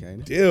 come on, He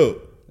Kane.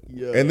 dipped.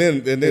 Yeah. And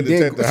then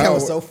Detective that Howard.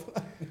 was so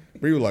funny.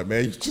 He was like,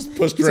 man, you just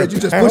pushed He her. said you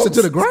just pushed it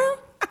to the ground.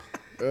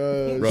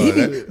 Bro, He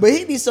that- be, but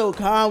he be so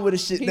calm with the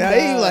shit He now. He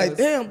be does. like,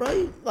 damn,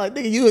 bro, like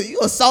nigga, you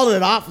assaulted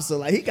an officer.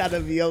 Like he got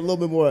to be a little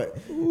bit more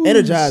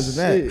energized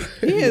than that.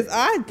 He is.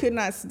 I could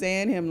not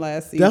stand him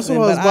last season. That's what I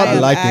was but about to- I am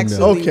I like him,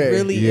 though. actually Okay.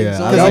 really Yeah, I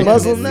enjoying like him him. this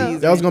Muslim now?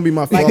 season. That was gonna be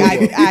my Like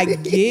follow-up. I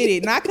get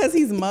it, not because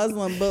he's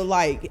Muslim, but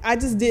like I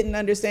just didn't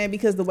understand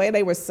because the way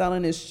they were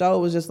selling his show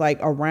was just like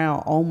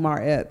around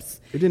Omar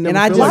Epps, It didn't and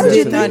never I feel just like that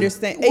didn't to me.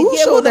 understand. Who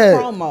Yeah, it showed was that?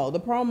 the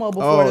promo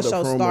before Oh, the the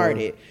show promo.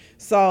 started.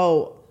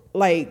 So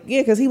like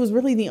yeah, because he was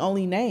really the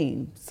only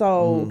name.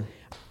 So.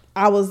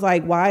 I was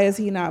like, why is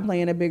he not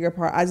playing a bigger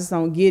part? I just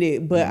don't get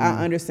it, but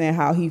I understand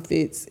how he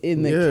fits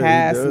in the Yeah, he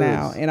cast does.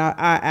 now, and I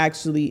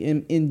actually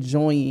am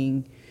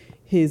enjoying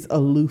his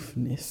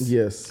aloofness.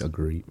 Yes.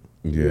 Agreed.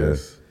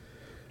 Yes.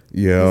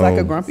 Yeah. He's like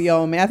a grumpy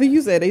old man. I think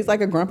you said it. He's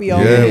like a grumpy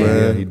old Yeah, man. man.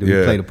 Yeah, he do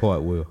Yeah. play the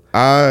part well.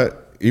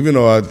 Even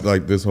though I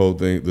like this whole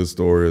thing, this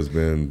story has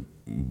been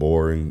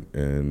boring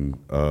and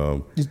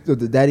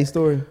The daddy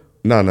story.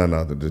 no,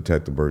 the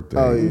detective birthday.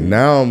 Oh, yeah.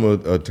 Now I'm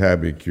a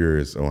tad bit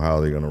curious on how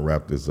they're gonna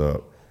wrap this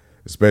up,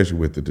 especially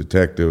with the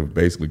detective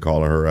basically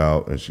calling her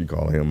out and she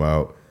calling him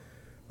out.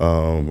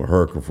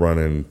 Her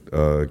confronting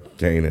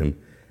Kanan,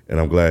 and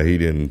I'm glad he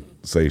didn't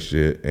say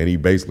shit. And he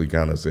basically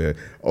kind of said,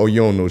 "Oh,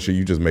 you don't know shit.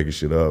 You just making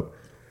shit up."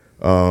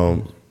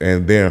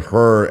 And then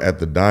her at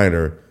the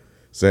diner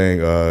saying,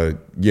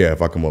 "Yeah,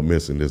 if I come up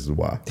missing, this is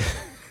why."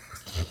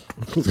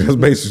 That's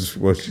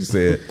basically what she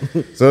said.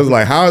 So it's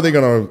like, how are they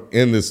gonna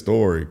end this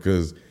story?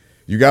 Because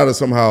you got to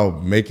somehow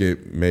make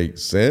it make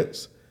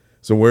sense.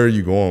 So where are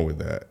you going with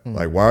that?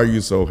 Like, why are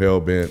you so hell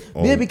bent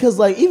on? Yeah, because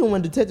like even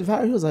when Detective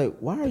Howard, he was like,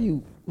 "Why are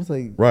you?" Was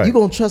like, Right. "You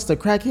gonna trust a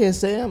crackhead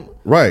Sam?"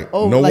 Right.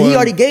 Oh, No like he one-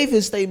 already gave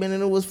his statement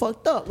and it was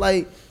fucked up.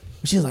 Like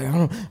she's like, "I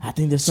don't. I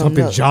think there's something."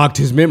 Something else. jogged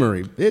his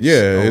memory. Bitch, Yeah,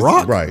 a it's,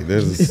 rock. right.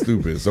 This is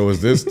stupid. So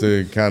is this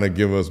to kind of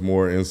give us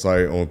more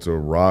insight onto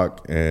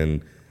Rock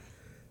and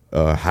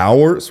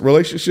Howard's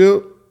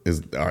relationship?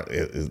 Is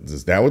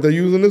that what they're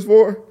using this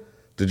for?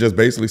 To just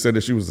basically say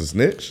that she was a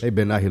snitch? They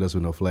better not hit us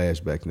with no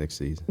flashbacks next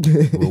season.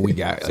 Well, we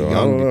got So, a I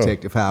young don't know.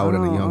 Detective Howard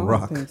and a young I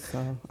Rock. don't think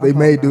so. They I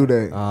may hope do not.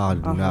 that. Oh, I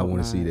do not hope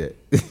want to see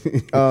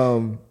not.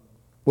 that.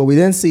 Well, we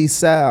then see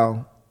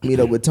Sal meet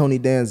up with Tony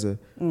Danza,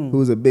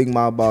 who's a big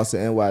mob boss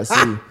at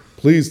NYC.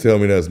 Please tell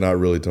me that's not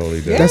really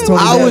Tony Danza. That's Tony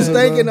I was Danza,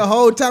 thinking bro. the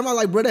whole time, I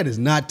was like, bro, that is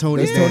not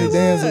Tony That's Tony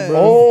Danza. Danza, bro.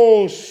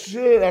 Oh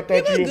shit! I thought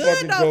He look you were good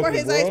fucking though joking, for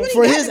his bro. age. What he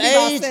For got his to be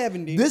about age,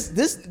 70. this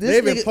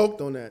They've been nigga,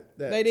 poked on that.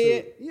 They too.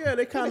 did? Yeah,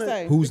 they kind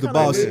say? of. Who's the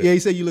boss? Yeah, he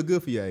said you look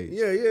good for your age.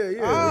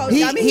 Yeah. Oh,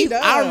 he, I mean, he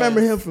does. I remember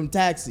him from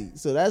Taxi,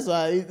 so that's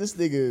why this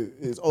nigga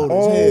is old as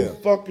Oh hell.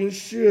 fucking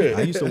shit!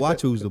 I used to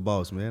watch Who's the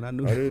Boss, man. I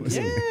knew.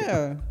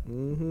 Yeah,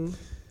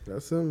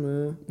 That's him,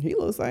 man. he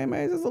looks the same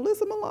age as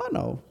Alyssa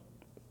Milano.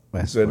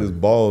 He said his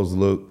balls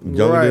look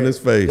younger Right. than his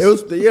face. It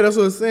was, yeah, that's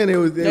what I was saying. It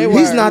was. They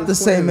He's were. not the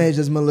same age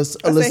as Melissa.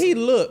 I said Alyssa. he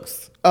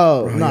looks.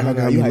 Oh no, y'all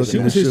got me you looking She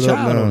hyping was that his shit up.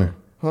 child now. on her.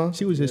 Huh?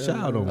 She was his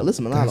child on her. Alyssa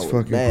Milano That's was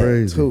fucking bad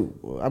crazy. too.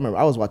 Boy, I remember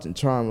I was watching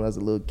Charm when I was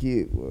a little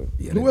kid. Boy.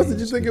 Yeah, Who that else did bitch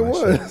you think be it my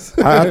shit. was?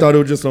 I thought it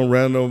was just some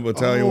random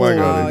Italian white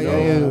girl. Oh,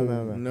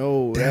 yeah.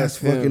 No, That's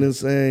him. fucking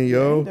insane,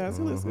 yo. He does.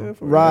 He looks good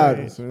for Rod,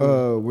 his age.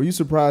 were you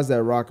surprised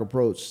that Rock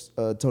approached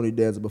Tony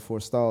Danza before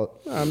Stalled?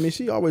 I mean,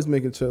 she always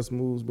making chess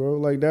moves, bro.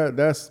 Like that.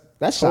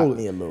 That shocked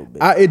me a little bit.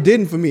 It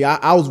didn't for me.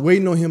 I was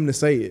waiting on him to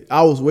say it.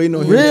 I was waiting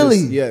on him. Really?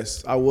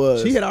 Yes, I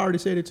was. She had already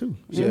said it too.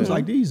 She was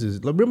like,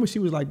 remember she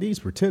was like, these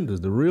pretenders,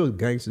 the real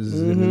gangsters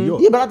is in Mm-hmm. New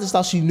York. Yeah, but I just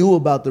thought she knew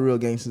about the real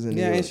gangsters in New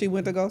Yeah, York. and she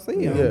went to go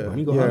see him. Yeah.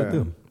 You go holler at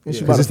them. And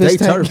she 'Cause bought a it's fish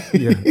they tank. turf.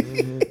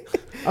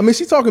 Yeah. I mean,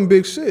 she talking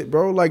big shit,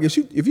 bro. Like if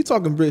you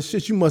talking big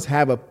shit, you must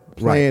have a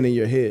plan in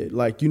your head.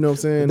 Like, you know what I'm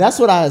saying? That's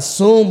what I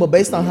assumed, but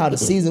based on how the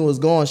season was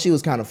going, she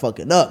was kind of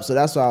fucking up. So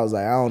that's why I was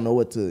like, I don't know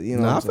what to, you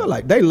know. No, what I I'm feel saying?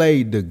 like they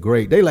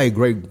laid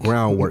great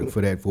groundwork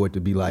for that, for it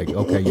to be like,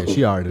 okay, yeah,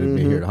 she already been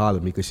here to holler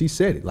at me, because she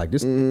said it. Like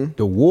this,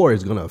 the war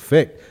is gonna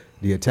affect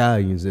the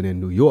Italians and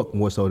in New York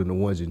more so than the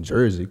ones in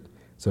Jersey.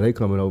 So they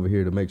coming over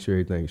here to make sure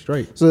everything's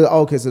straight. So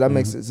okay, so that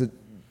makes sense.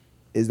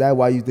 Is that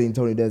why you think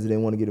Tony Danza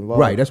didn't want to get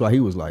involved? Right, that's why he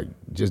was like,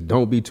 just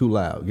don't be too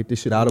loud. Get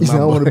this shit out of He my said, I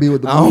don't mouth. wanna be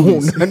with the I don't want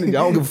movies. nothing. I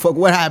don't give a fuck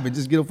what happened.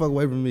 Just get the fuck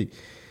away from me.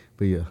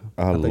 But yeah,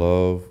 I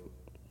love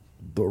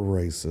the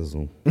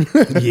racism.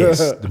 yes,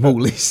 the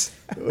moolies.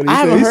 I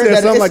haven't he heard said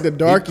that. something It's- like the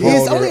dark. Yeah,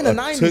 it's Called only her in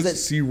the a 90s that-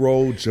 Tootsie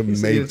Roll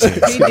Jamaican.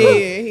 He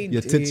did. He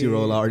Your did. Tootsie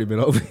Roll already been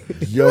over.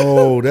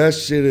 Yo, that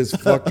shit is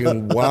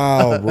fucking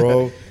wild,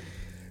 bro.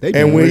 They And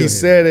been when real he here.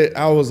 said it,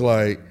 I was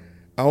like,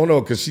 I don't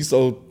know, because she's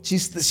so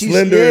She's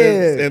slender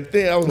yeah. and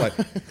thin. I was like,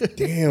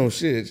 damn,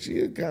 shit.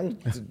 She kind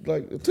of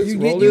like the Tootsie You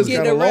get- Roll you is get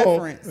kind of the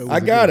long. reference. I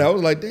got it. I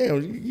was like,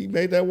 damn, he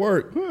made that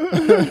work.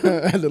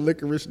 The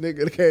licorice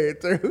nigga that came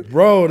through.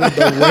 Bro, the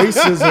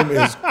racism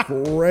is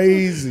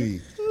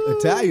crazy.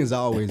 Italians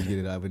always get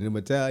it out, but them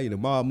Italian, the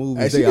mob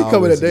movies, Hey, she they can come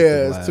always with get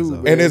their the ass lines too,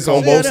 out. man. And it's on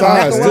Yeah, both them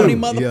sides macaroni too.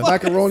 motherfuckers.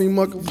 Macaroni,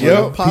 motherfucker.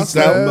 Yep, pasta,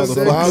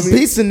 pizza, motherfucker. The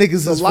pizza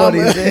niggas is funny.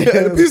 Llama.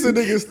 The pizza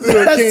nigga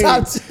still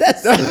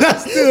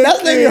king.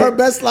 That's maybe her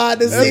best line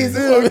this That's season.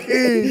 still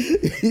king.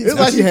 It's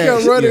like she she had-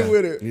 kept running yeah.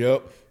 with it.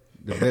 Yep.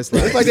 The best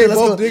line. It's like they Let's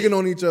both go- digging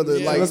on each other.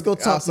 Like Let's go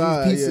talk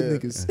outside, to these pizza yeah.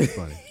 niggas. That's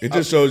funny. It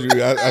just shows you.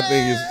 I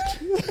think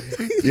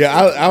it's. Yeah,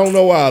 I don't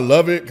know why I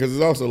love it because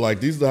it's also like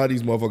these are how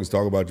these motherfuckers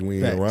talk about you when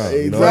you ain't around.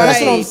 You know?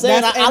 That's what I'm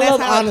saying. That's, I and love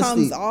that's how honesty. It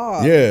comes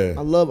off. Yeah.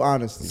 I love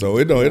honesty. So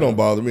it don't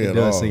bother me at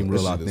all. does seem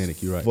real That shit is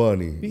authentic, you're right.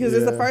 Funny. Because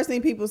it's the first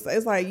thing people say.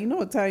 It's like,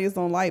 Italians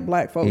don't like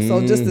black folks.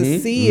 So just to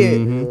see it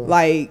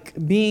like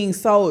being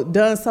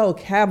done so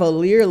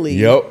cavalierly.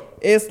 Yep.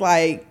 It's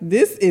like,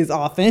 this is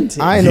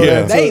authentic. I ain't know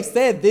Yeah. that. They've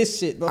said this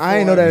shit before. I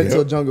ain't know that Yep.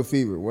 until Jungle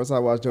Fever. Once I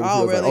watched Jungle Oh,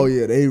 Fever, I was like, really? oh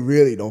yeah, they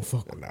really don't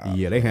fuck with that.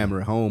 Yeah, they hammer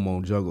it home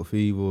on Jungle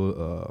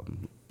Fever,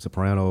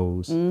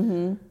 Sopranos.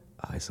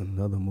 It's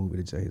another movie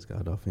that James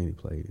Gandolfini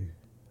played in.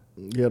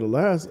 Yeah, the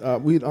last I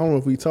don't know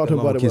if we talked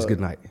about it. Kiss but-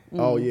 Goodnight.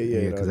 Oh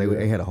yeah, because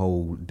they had a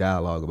whole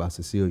dialogue about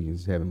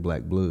Sicilians having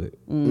black blood,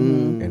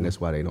 and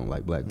that's why they don't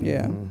like black people.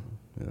 Yeah.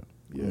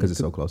 Because it's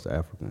so close to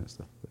Africa and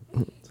stuff.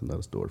 But it's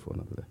another story for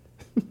another day.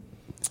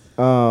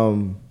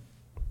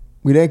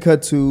 We then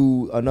cut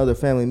to another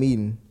family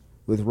meeting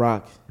with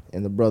Rock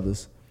and the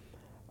brothers.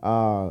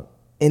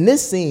 In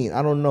this scene,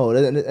 I don't know,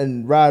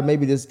 and Rod,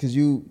 maybe this because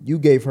you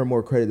gave her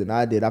more credit than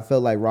I did. I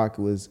felt like Rock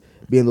was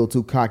being a little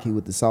too cocky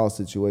with the Saul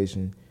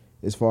situation,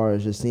 as far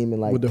as just seeming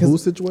like With the 'cause- who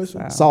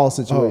situation? Saul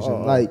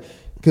situation, like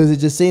because it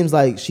just seems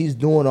like she's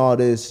doing all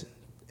this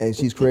and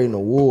she's creating a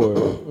war,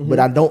 but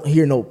I don't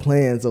hear no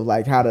plans of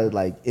like how to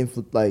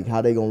like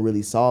how they gonna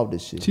really solve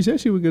this shit. She said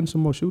she was getting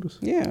some more shooters.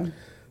 Yeah.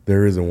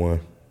 There isn't one.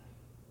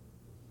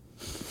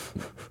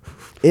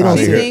 It don't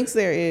She hear- thinks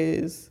there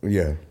is.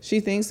 Yeah.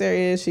 She thinks there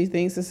is. She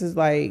thinks this is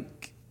like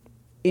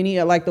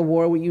like the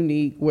war with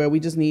Unique, where we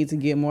just need to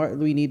get more.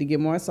 We need to get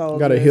more soldiers.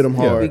 Gotta hit 'em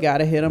hard. We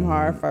gotta hit them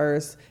hard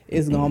first.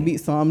 It's gonna be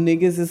some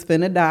niggas is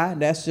finna die.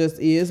 That's just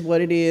is what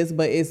it is.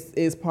 But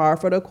it's par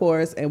for the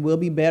course, and we'll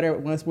be better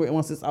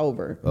once it's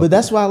over. But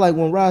that's why, like,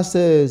 when Rod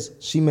says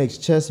she makes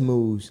chess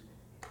moves,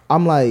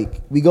 I'm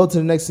like, we go to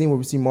the next scene where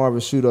we see Marvin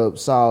shoot up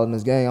Saul and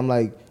his gang. I'm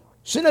like,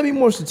 shouldn't that be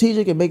more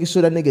strategic and making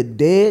sure that nigga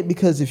dead?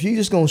 Because if you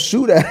just gonna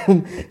shoot at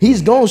him,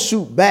 he's gonna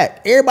shoot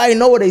back. Everybody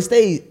know where they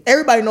stay.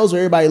 Everybody knows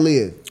where everybody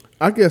live.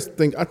 I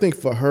think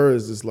for her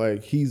is just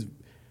like he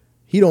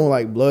don't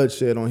like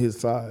bloodshed on his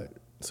side.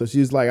 So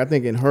she's like, I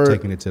think in her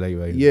Taking it to their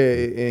way. Yeah,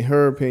 in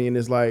her opinion,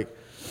 it's like,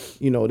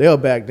 they'll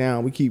back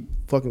down. We keep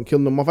fucking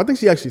killing them off. I think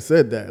she actually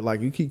said that.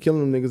 Like, you keep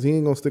killing them niggas, he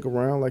ain't gonna stick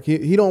around. Like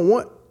he don't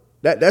want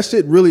that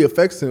shit really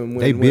affects him when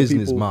Their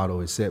business people, model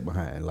is set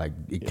behind. Like,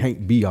 it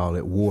can't be all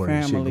that war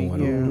and shit Family,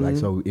 going yeah. on. Like,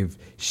 so if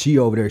she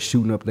over there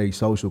shooting up their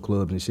social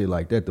clubs and shit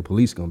like that, the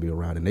police gonna be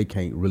around and they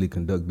can't really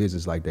conduct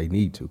business like they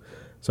need to.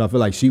 So I feel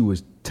like she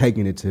was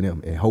taking it to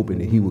them and hoping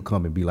that he would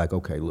come and be like,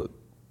 okay, look.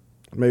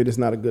 maybe that's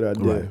not a good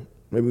idea. Right.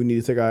 Maybe we need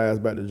to take our ass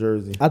back to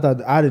Jersey.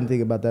 I didn't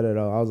think about that at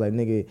all. I was like,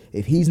 nigga,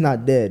 if he's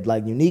not dead,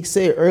 like Unique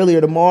said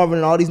earlier to Marvin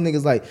and all these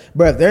niggas, like,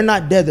 bruh, if they're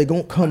not dead, they're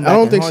gonna come back. I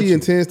don't and think haunt she you.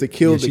 intends to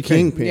kill Yeah, the she can't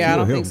kingpin. Yeah, I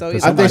don't kill think him, so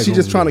 'cause either. I think somebody she's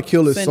just gonna trying to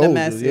kill his Send a soldiers.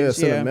 message,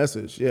 Send yeah. a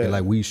message. Yeah,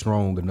 Like, we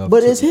strong enough.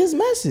 But to- it's his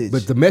message.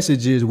 But the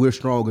message is we're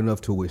strong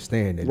enough to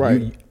withstand it.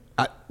 Right.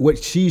 What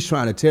she's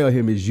trying to tell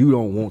him is you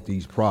don't want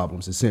these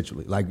problems,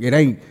 essentially. Like, it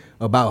ain't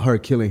about her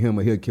killing him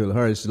or he'll kill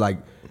her. It's like,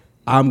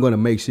 I'm going to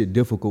make shit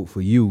difficult for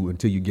you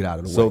until you get out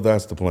of the So way.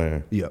 that's the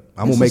plan. Yeah.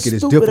 I'm going to make it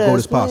as difficult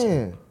as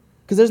possible.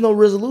 Because there's no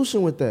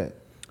resolution with that.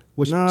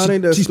 Well, Nah, it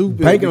ain't that she's stupid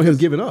banking on him because-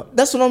 giving up.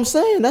 That's what I'm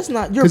saying. That's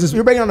not you're 'Cause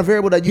it's- banking on a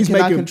variable that you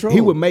cannot control. He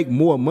would make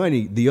more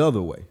money the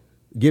other way,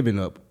 giving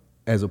up,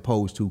 as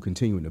opposed to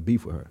continuing to be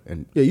for her.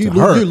 And Yeah, to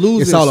her, you're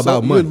losing. it's all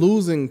about money. You're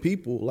losing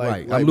people. Like,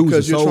 Right. like I'm losing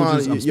because you're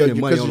soldiers, trying. I'm spending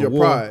money because on of your the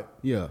war. pride.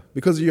 Yeah.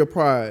 Because of your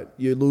pride,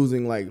 you're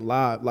losing like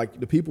live. Like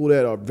the people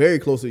that are very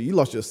close to you. You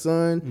lost your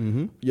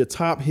son, your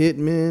top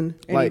hitmen.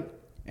 And Like,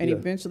 yeah.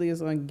 eventually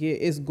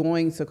it's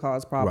going to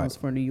cause problems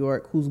Right. for New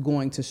York, who's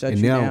going to shut And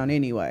you now- down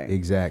anyway.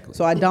 Exactly.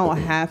 So I don't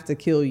have to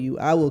kill you.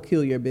 I will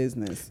kill your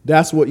business.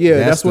 That's what. Yeah,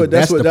 That's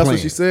that's the what plan.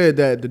 she said.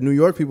 That the New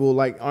York people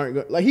like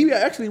aren't like. He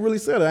actually really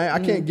said, I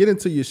can't get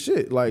into your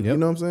shit. Like, you Yep.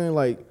 know what I'm saying?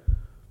 Like,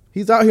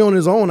 he's out here on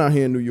his own out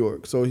here in New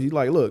York. So he's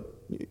like, look,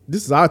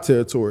 this is our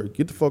territory.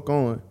 Get the fuck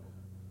on.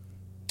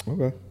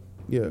 Okay.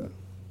 Yeah.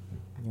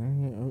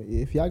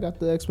 If y'all got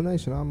the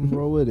explanation, I'm gonna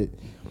roll with it.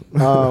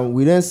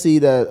 We then see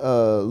that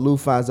Lou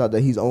finds out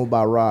that he's owned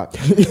by Rock.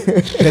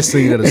 That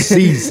scene of the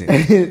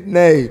season.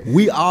 Nay,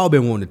 We all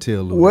been wanting to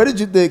tell Lou. what did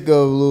you think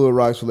of Lou and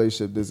Rock's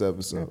relationship this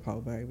episode? That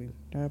poor baby.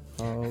 That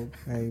poor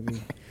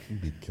baby. You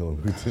be killing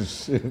me with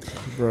this shit.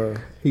 Bro.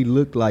 He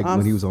looked like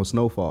when he was on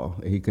Snowfall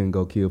and he couldn't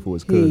go kill for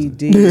his He cousin.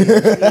 did.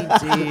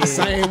 He did.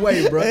 Same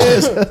way, bro.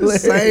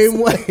 Same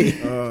way.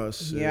 Oh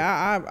shit.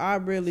 Yeah, I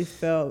really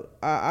felt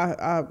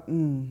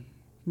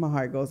my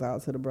heart goes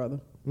out to the brother.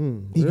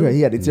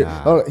 He had a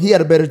tear. He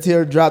had a better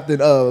tear drop than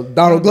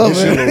Donald Glover.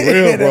 This shit was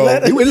real,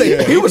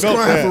 bro. He was felt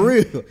crying that. for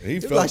real. He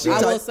It's felt like she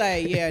that. I will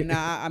say,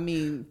 I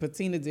mean,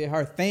 Patina did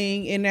her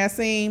thing in that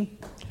scene,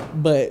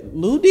 but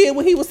Lou did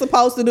what he was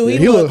supposed to do. Yeah,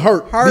 he looked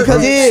hurt.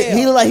 Because as hell.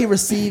 he looked like he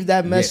received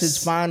that message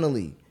Yes.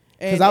 finally.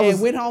 and, I was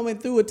and went home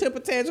and threw a temper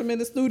tantrum in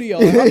the studio.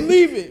 Like, I'm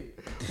leaving.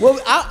 well.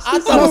 I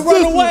I'm thought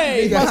gonna run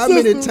away. Nigga, how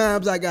many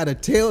times I gotta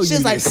tell you?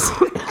 she's like, this?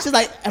 she's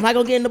like, am I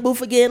gonna get in the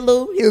booth again,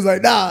 Lou? He was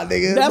like, nah,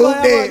 nigga, Never Booth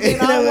ever dead.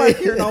 again. I don't work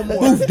here no more.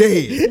 Booth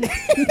dead.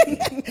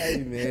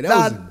 Hey man, that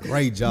was a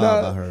great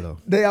job by her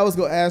though. I was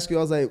gonna ask you.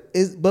 I was like,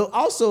 but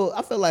also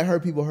I felt like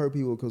hurt people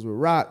because with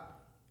Rock,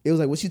 it was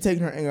like, was she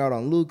taking her anger out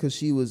on Lou because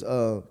she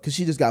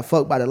just got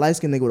fucked by the light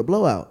skinned nigga with a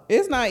blowout?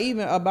 It's not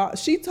even about.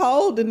 She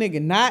told the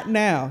nigga, not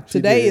now.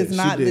 Today did. is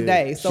not She the did.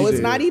 day. So She it's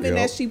did. not even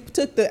Yep. that she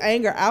took the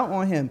anger out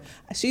on him.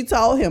 She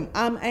told him,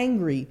 I'm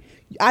angry.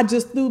 I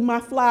just threw my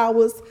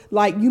flowers.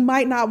 Like, you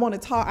might not want to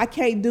talk. I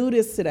can't do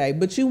this today,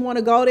 but you want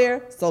to go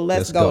there, so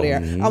let's go there.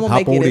 I'm gonna Hop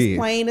make it on as in.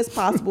 plain as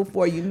possible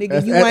for you, nigga.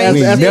 As- You as- ain't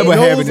We as- shit. never nose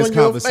having this on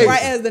your conversation.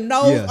 Right as the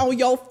nose Yeah. on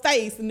your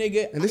face,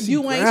 nigga. And then she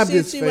You ain't grabbed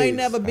shit. his You ain't face.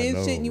 never I been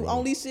know, shit. You bro.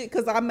 only shit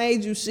because I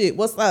made you shit.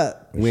 What's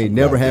up? We ain't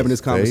never having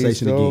this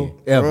conversation again.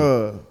 Ever.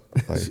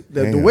 Bruh. Like,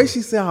 The damn. way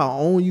she said, "I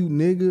own you,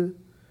 nigga,"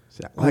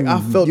 like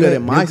I felt that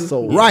in my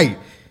soul. Right.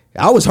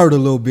 I was hurt a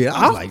little bit. I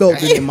I was like, felt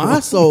it in damn. my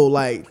soul.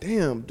 Like,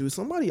 damn, do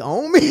somebody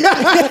own me?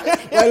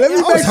 Like, let me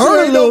I was make sure hurt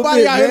a ain't little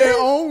nobody bit, out here man. that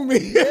own me.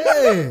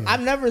 Yeah.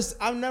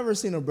 I've never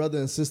seen a brother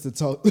and sister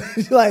talk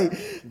like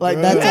that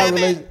type of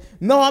relation.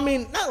 No, I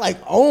mean not like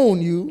own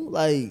you,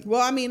 like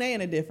Well, I mean, they in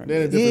a different. They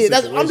in a business. yeah.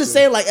 different I'm just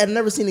situation. saying, like I've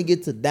never seen it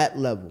get to that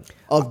level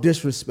of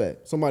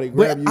disrespect. Somebody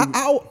But grab you.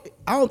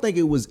 I don't think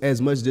it was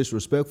as much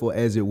disrespectful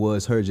as it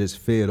was her just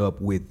fed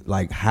up with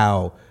like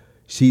how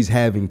she's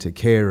having to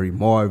carry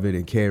Marvin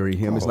and carry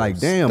him. It's Oh, like,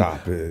 damn.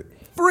 Stop it.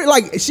 For real,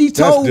 like she That's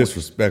told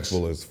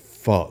disrespectful as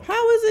fuck.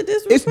 How is it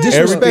it's disrespectful?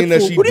 disrespectful. Everything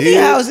that she What do you mean?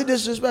 did. How is it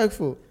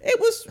disrespectful? It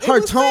was her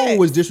it was tone facts.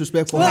 was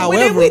disrespectful. Well,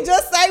 However, didn't we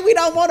just say we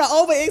don't want to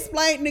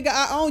over-explain, nigga?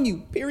 I own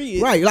you.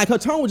 Period. right, like her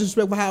tone was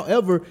disrespectful.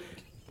 However,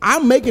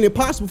 I'm making it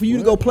possible for you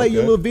to go play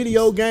your Okay. little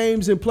video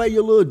games and play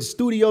your little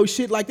studio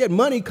shit like that.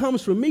 Money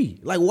comes from me.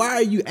 Like, why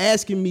are you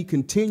asking me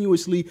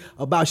continuously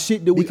about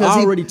shit that we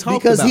already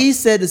talked because about? he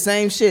said the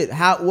same shit.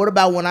 What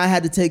about when I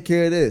had to take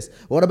care of this?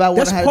 What about when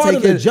That's I had part to take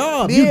of the care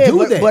job. You do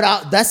but,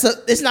 that.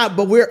 But it's not.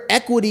 But we're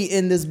equity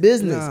in this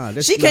business. Nah,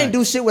 that's she can't not-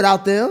 do shit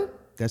without them.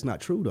 That's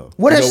not true though.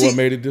 What You if know she? what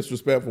made it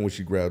disrespectful when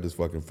she grabbed his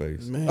fucking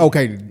face?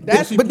 Okay,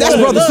 That's but that's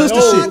love. brother sister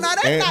No, shit. no,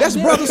 that's And- not That's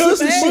brother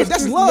sister disrespect. shit.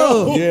 That's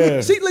love.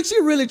 Yeah.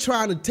 She really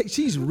trying to take.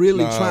 She's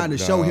really Nah, trying to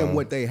show nah. him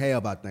what they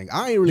have. I think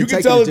I ain't really. You can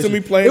taking tell it it to me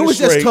just- plain It was and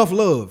just straight. tough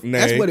love.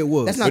 That's Nay. what it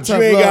was. That's not But tough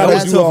you ain't love. gotta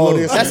That's do tough all love.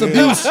 this. That's man.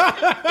 abuse.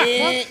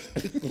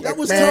 That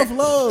was Man, tough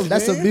love.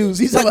 That's man. abuse.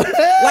 He's like,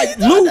 Like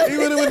Lou,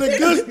 Even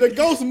with the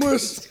ghost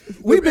mush.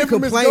 we've been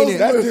infamous complaining.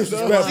 That's ghost mush,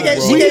 disrespectful, she gave,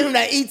 bro. she gave him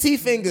that ET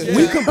finger.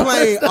 We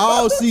complained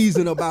all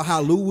season about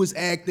how Lou was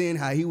acting,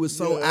 how he was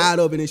so out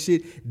of it and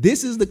shit.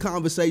 This is the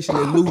conversation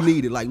that Lou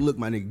needed. Like, look,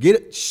 my nigga, get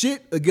it,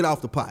 shit or get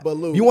off the pot. But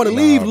Lou- you want to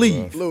Nah, leave, bro.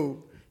 leave.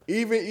 Lou,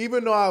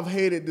 even though I've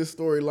hated this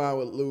storyline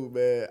with Lou,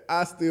 man,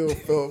 I still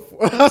felt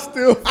I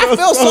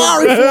felt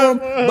sorry for him,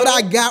 but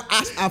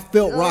I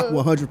felt Rock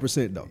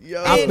 100% though.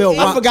 Yo. I felt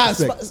I Rock. forgot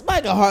respect.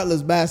 Spike a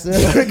heartless bastard.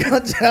 It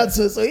comes down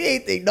to it, so he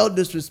ain't think no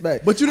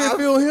disrespect. But you didn't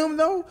feel him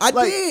though? I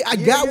Like, did. I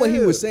got what he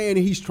yeah. was saying,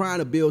 and he's trying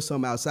to build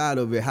something outside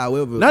of it.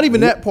 However, Not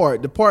even that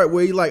part. The part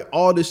where he like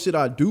all this shit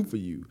I do for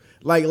you.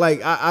 Like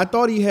I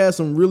thought he had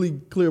some really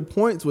clear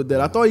points with that.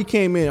 I thought he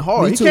came in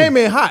hard. Me He too. came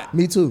in hot.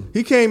 Me too.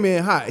 He came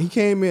in hot. He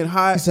came in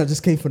hot. He said, I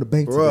just came from the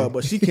bank Bruh, today.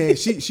 but she can't.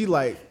 She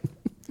like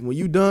when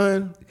you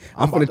done.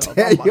 I'm gonna about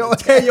tear I'm about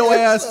to tear your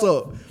ass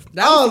up.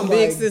 That was Oh some my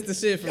big sister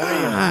shit for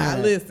real.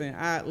 Listen,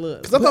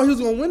 look. Cause I thought he was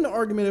gonna win the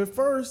argument at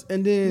first,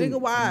 and then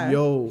Nigga, why?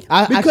 Yo,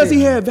 I because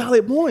he can't- had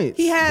valid points.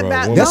 He had Bro,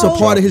 that. woman, that's a no,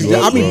 part of his Yeah,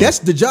 job. I mean, bro. that's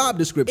the job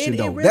description, It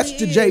though. really That's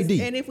the is. JD.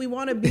 And if we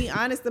want to be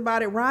honest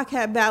about it, Rock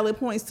had valid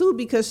points too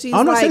because she's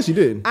I'm not like, saying she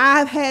didn't.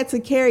 I've had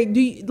to carry.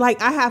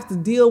 I have to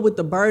deal with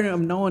the burden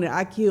of knowing that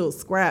I killed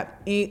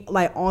Scrap,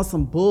 like on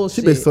some bullshit.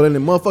 She been selling the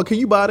motherfucker. Can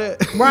you buy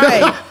that?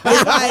 Right.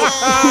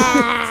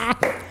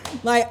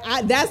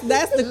 It's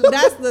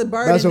that's the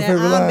burden That's your that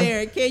favorite I'm line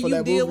bearing. Can for you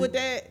that deal movie? with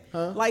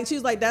that? Like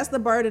she's like, that's the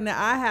burden that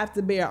I have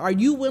to bear. Are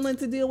you willing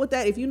to deal with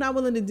that? If you're not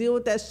willing to deal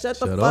with that, shut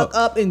the Shut fuck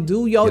up and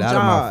do your Get out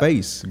job. of my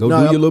face. Go No,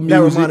 do your little that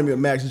music. reminded me of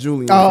Max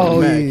Julian.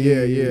 Oh, from Mac.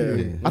 yeah.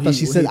 yeah. I thought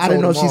she said, I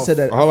didn't know if she said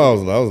that. All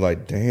I was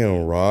like,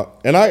 damn,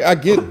 Rock. And I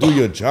get do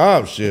your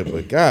job shit,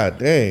 but god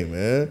dang,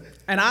 man.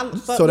 And I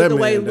fucked So with that the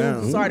way man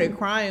Luke down. started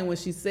crying when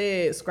she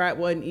said Scrap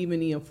wasn't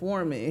even the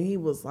informant, and he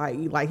was like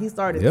he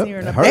started Yep,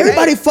 tearing that up. hurt.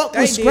 Everybody They- fucked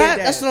they with did Scrap.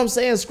 that. That's what I'm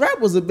saying. Scrap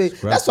was a big.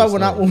 Scrap That's why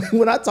was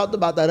when I talked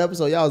about that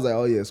episode, y'all was like,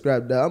 "Oh yeah,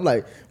 Scrap down." I'm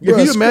like, Yeah, bruh,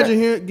 can you Scrap- imagine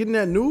here getting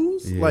that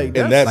news? Like And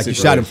that's that's Like you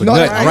shot him for No,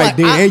 nothing I- right like,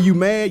 then, I- and you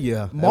mad?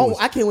 Yeah. that was-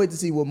 I can't wait to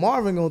see what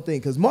Marvin gonna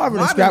think because Marvin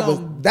and Marvin Scrap was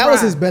gonna that was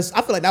cry. his best.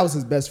 I feel like that was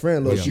his best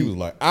friend. Low But she was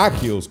like, I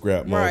killed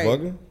Scrap, Right.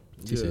 motherfucker.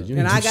 She said,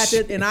 And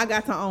I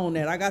got to own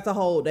that. I got to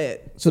hold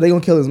that. So they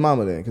gonna kill his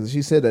mama then? Because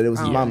she said that it was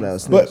his mama that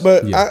was snitched.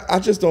 But Yeah. I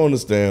just don't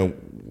understand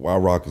why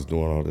Rock is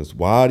doing all this.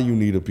 Why do you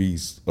need a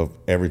piece of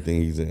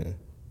everything he's in?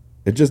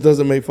 It just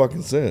doesn't make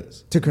fucking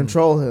sense. To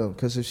control him,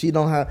 because if she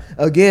don't have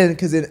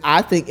because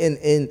I think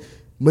in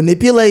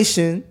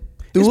manipulation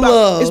through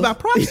love, It's by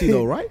proxy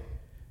though, right?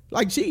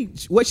 Like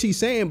what she's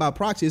saying by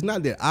proxy is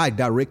not that I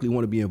directly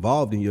want to be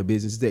involved in your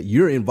business; it's that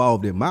you're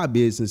involved in my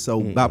business. So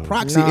by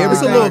proxy, Nah.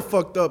 It's a everything. little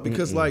fucked up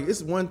because like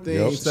it's one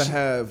thing Yep. to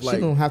have like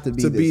don't have to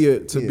be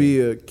be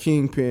a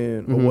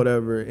kingpin or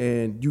whatever,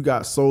 and you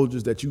got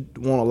soldiers that you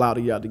won't allow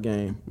to get out the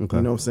game. Okay.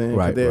 You know what I'm saying? 'Cause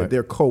Right, right.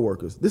 they're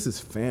coworkers. This is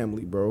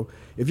family, bro.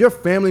 If your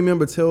family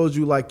member tells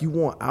you like you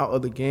want out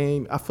of the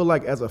game, I feel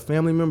like as a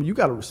family member, you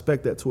got to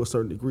respect that to a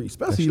certain degree,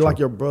 especially like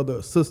your brother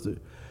or sister.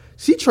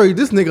 She traded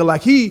this nigga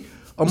like he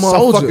a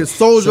motherfucking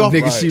soldier Some off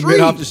nigga the she street. met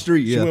off the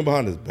street. She Yeah, went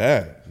behind his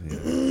back. she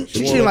won't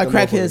treated like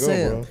let that crackhead motherfucker go,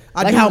 Sam. bro.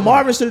 Like how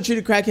Marvin should have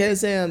treated crackhead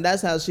Sam.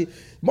 That's how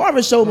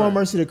Marvin showed more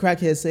mercy to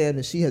crackhead Sam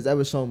than she has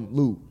ever shown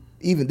Lou.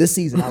 Even this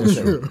season, I would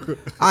say.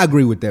 I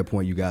agree with that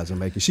point you guys are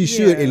making. She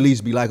should Yeah. at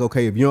least be like,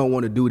 okay, if you don't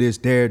want to do this,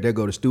 there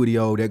go to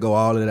studio, there go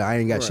all of that. I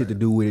ain't got shit to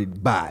do with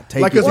it. Bye.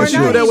 Take Like, it. cause would she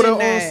not do that with her even own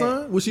that.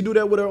 son? Would she do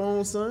that with her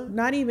own son?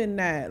 Not even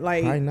that.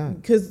 Like, Probably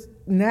not. because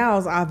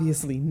now's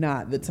obviously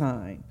not the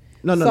time.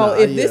 No, So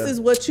if yeah. this is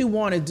what you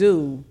want to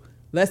do,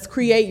 let's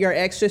create your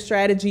extra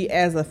strategy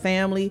as a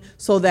family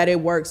so that it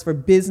works for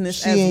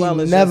business She as ain't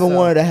well as never yourself.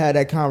 wanted to have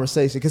that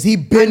conversation because he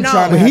been I know.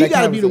 trying to But have he that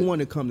got to be the conversation. one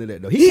to come to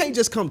that though. He can't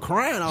just come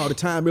crying all the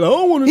time. Be like, I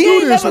don't want to He do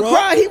ain't this. never Rock.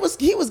 cried.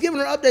 He was giving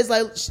her updates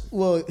like,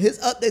 well, his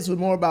updates was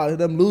more about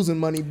them losing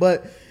money,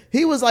 but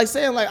he was like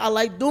saying like, I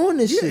like doing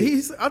this Yeah,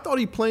 shit. I thought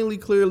he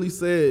clearly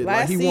said like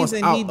Last he wants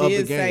season, out he of the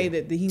did game. say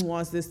that he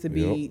wants this to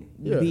be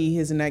Yep. be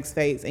his next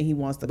phase, and he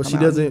wants to But come she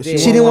out. doesn't- He did.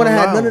 She didn't want to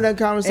have allow. none of that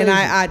conversation. And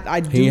I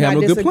do ain't have not no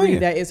good disagree plan.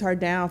 that is her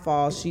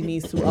downfall. She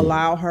needs to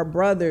allow her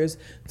brothers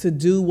to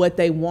do what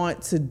they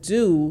want to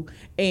do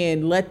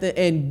and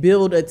and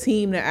build a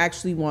team that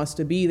actually wants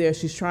to be there.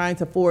 She's trying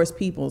to force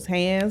people's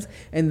hands,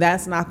 and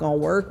that's not going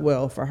to work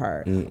well for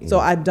her. So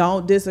I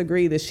don't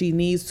disagree that she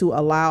needs to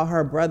allow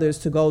her brothers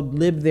to go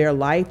live their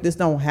life. This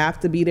don't have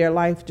to be their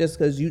life just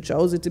because you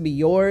chose it to be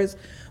yours,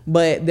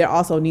 but there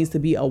also needs to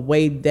be a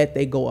way that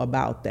they go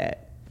about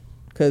that.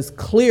 Because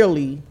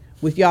clearly,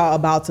 with y'all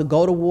about to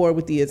go to war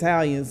with the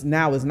Italians,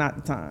 now is not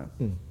the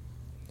time.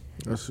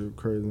 That shit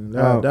crazy.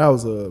 That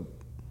was a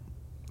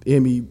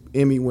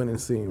Emmy winning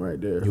scene right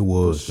there. It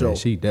was. for Man.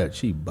 sure.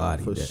 She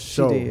bodied For that.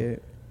 sure.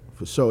 did.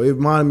 For sure. It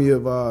reminded me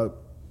of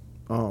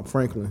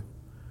Franklin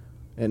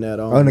and that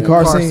in the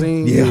car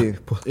scene? Yeah.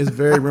 It's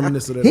very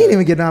reminiscent of He that. didn't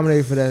even get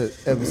nominated for that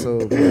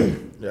episode.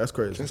 Man. Yeah, that's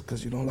crazy. Just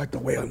because you don't like the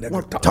way a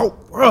nigga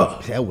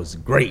talk. That was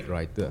great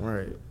right there.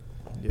 Right.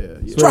 Yeah.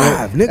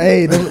 Drive,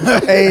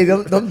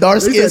 nigga. Them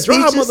dark skin said,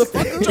 "Drive, speeches.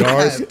 motherfucker."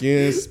 Dark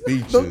skin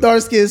speeches. Them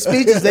dark skin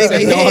speeches. They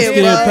be dark hitting,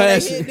 skin bro.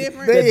 passion. They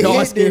That dark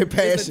hit skin it. It's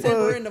the passion.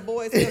 timbre in the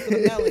voice because of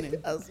the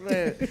melanin. I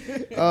swear.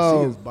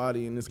 See his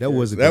body in this. That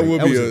was a That great,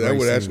 would was be a that great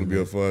would scene, actually be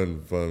man.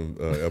 a fun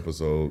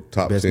episode.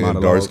 Top Best 10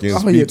 monologue. dark skin Oh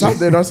speeches. yeah, top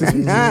 10 dark skin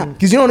speeches.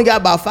 Because you only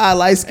got about 5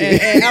 light skin.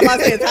 And I'm about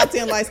to say top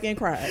 10 light skin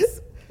cries.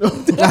 You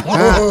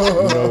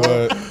know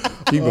what?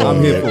 Keep going.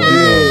 I'm here for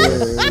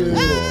it. Keep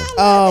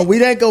going. We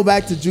then go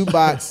back to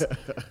Jukebox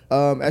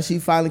as she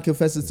finally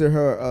confesses to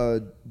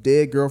her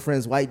dead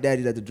girlfriend's white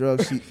daddy that the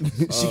drugs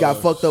she got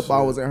fucked up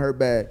on was in her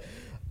bag.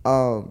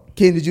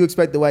 Ken, did you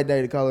expect the white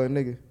daddy to call her a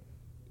nigga?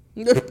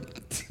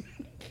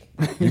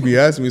 You be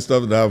asking me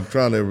stuff that I'm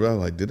trying to. I'm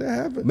like, did that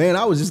happen? Man,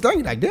 I was just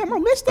thinking like, damn, I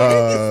missed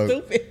that.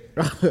 Stupid.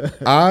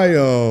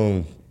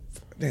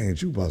 Dang,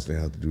 Jukebox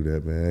didn't have to do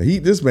that,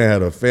 man. This man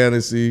had a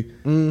fantasy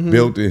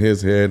built in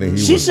his head, and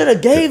She should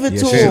have gave it Yeah,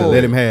 to she should have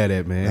let him. him have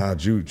that, man. Nah,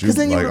 Juke, 'Cause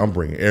then you like know- I'm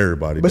bringing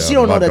everybody But down she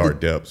don't to know my that dark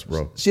depths,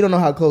 bro. She don't know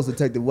how close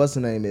Detective what's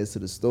her name is to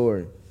the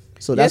story.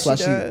 So that's Yes,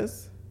 why she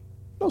does.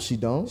 No, she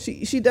don't.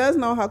 She does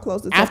know how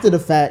close the After the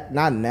fact,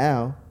 not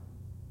now.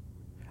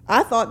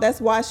 I thought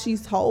that's why she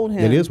told him.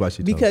 It is why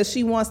she told because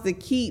she wants to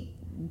keep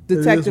is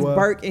Detective why.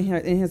 Burke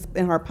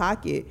in her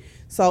pocket.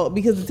 So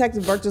because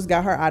Detective Burke just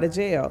got her out of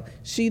jail,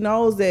 she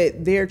knows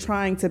that they're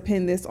trying to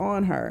pin this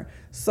on her.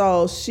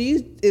 So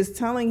she is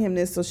telling him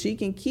this so she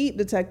can keep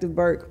Detective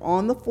Burke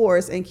on the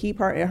force and keep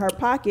her in her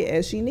pocket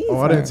as she needs Oh,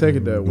 I her. didn't take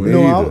it that way. Me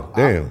No, either.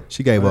 I- Damn.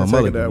 She gave I her a didn't take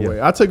it mulligan. that Yeah.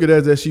 way. I took it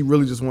as that she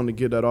really just wanted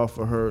to get that off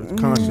of her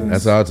conscience.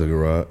 That's how I took it,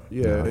 Rod.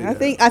 Yeah.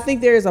 I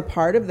think there is a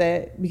part of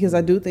that because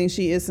I do think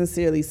she is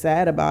sincerely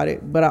sad about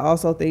it, but I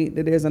also think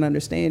that there's an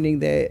understanding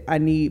that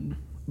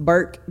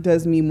Burke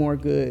does me more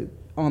good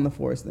on the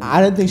force than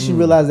I didn't think she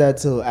realized that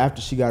till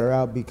after she got her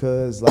out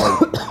because like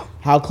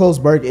how close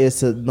Burke is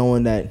to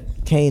knowing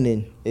that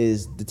Kanan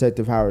is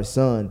Detective Howard's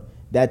son,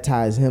 that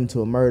ties him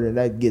to a murder.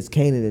 That gets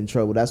Kanan in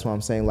trouble. That's why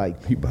I'm saying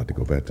like He about to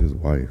go back to his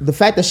wife. the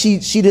fact that she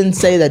didn't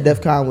say that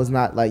DEF CON was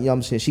not like, you know what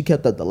I'm saying, she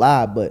kept up the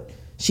lie, but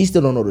she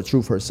still don't know the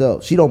truth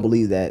herself. She don't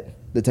believe that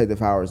Detective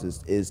Howard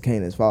is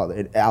Kanan's father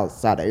and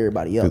outside of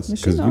everybody else.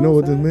 Because you know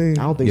what this means?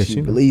 I don't think Yeah, she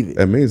she believe it.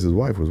 That means his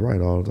wife was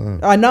right all the time.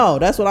 I know.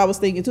 That's what I was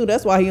thinking too.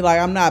 That's why he like,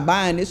 I'm not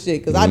buying this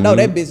shit because I know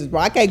that bitch is bro.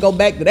 I can't go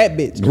back to that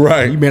bitch.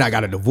 Right. You mean I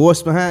got a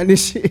divorce behind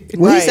this shit?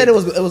 Well, he Right. said it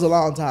was a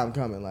long time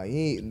coming. Like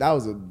that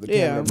was the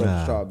Yeah. camera broke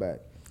the straw back.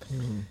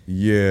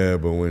 Yeah,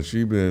 but when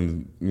she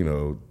been,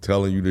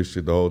 telling you this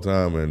shit the whole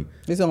time, and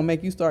It's gonna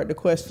make you start to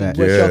question Fact.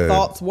 what Yeah. your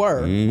thoughts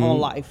were on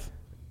life.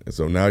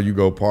 so now you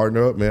go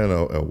partner up, man,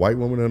 a white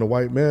woman and a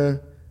white man.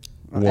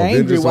 An Want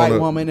angry vengeance white on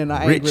a- woman and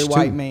an rich, angry too.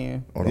 white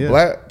man. On a Yeah.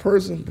 black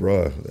person,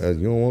 bruh,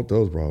 you don't want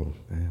those problems.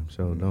 Damn,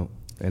 sure don't.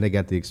 And they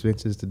got the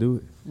expenses to do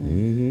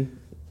it.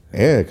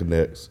 And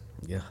connects.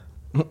 Yeah.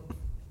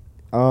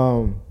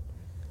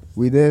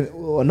 We then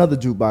another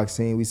jukebox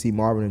scene. We see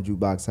Marvin and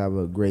Jukebox have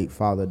a great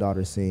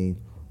father-daughter scene.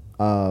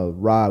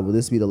 Rod, will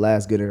this be the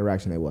last good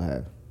interaction they will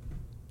have?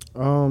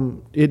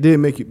 It did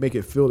make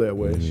it feel that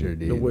way. It sure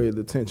did. The way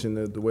the tension,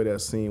 the way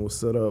that scene was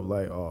set up,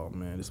 like, oh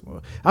man, this.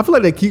 I feel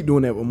like they keep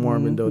doing that with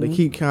Marvin though. They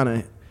keep kind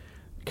of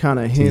Teasing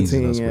us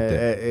hinting with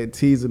that. at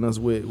teasing us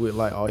with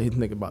like, oh, he's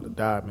thinking about to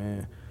die,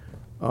 man.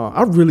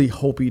 I really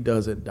hope he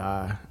doesn't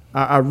die.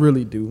 I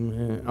really do,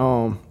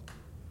 man.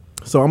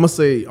 So I'm gonna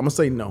say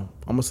no.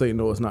 I'm gonna say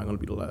no. It's not gonna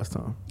be the last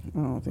time. I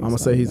don't think I'm gonna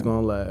so say he's either.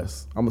 gonna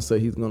last. I'm gonna say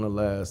he's gonna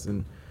last,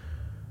 and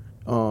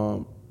I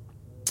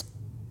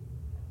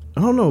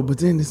don't know. But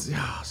then it's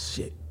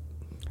shit.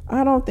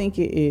 I don't think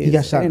it is. He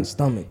got shot in And the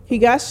stomach. He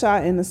got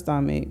shot in the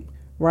stomach,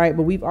 right?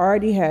 But we've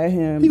already had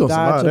him He gonna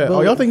dodge survive a that. bullet.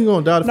 Oh, y'all think he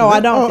gonna die? No,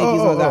 I don't think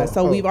he's Oh, gonna die. oh,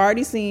 So oh. we've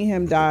already seen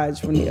him dodge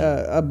from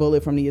a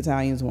bullet from the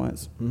Italians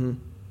once.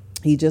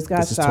 He just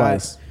got This is shot.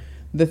 twice.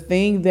 The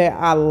thing that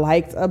I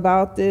liked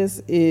about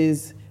this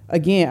is,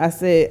 again, I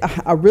said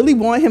I really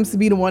want him to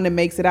be the one that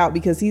makes it out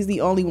because he's the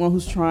only one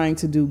who's trying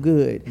to do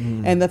good.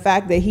 And the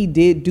fact that he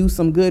did do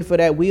some good for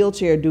that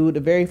wheelchair dude,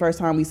 the very first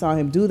time we saw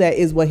him do that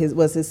is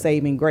was his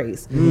saving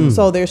grace.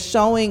 So they're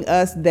showing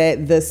us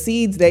that the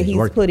seeds that he's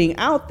working. putting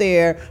out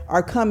there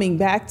are coming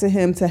back to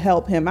him to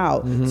help him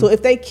out. So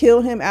if they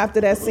kill him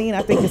after that scene,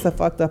 I think it's a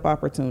fucked up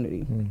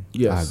opportunity.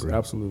 Yes, I agree.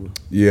 absolutely.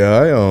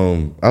 Yeah,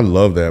 I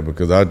love that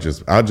because I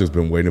just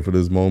been waiting for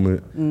this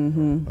moment.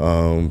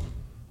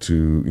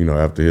 To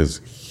after his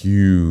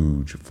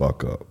huge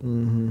fuck up,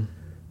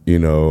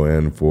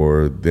 and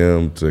for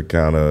them to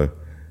kind of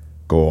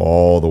go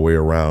all the way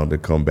around to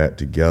come back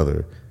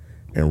together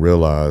and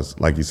realize,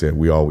 like you said,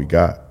 we all we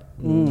got.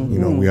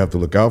 We have to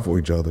look out for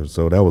each other.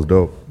 So that was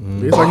dope.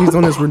 It's like he's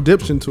on his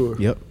redemption tour.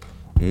 Yep.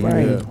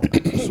 Right. Yeah,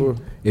 for sure.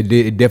 It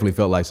definitely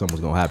felt like something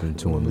was gonna happen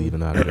to him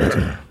leaving out of there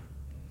too.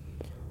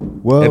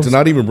 Well, And to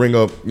not even bring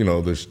up,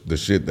 the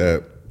shit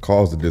that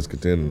caused the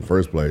discontent in the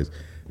first place.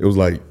 It was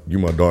like, you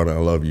my daughter, I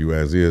love you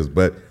as is.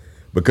 But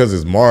because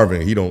it's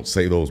Marvin, he don't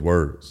say those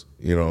words.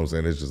 You know what I'm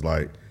saying? It's just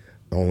like,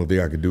 the only thing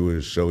I could do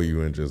is show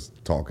you and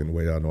just talk in the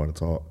way I know how to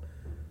talk.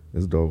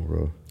 It's dope,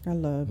 bro. I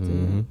loved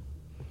it.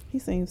 He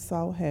seems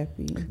so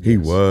happy. He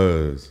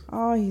was.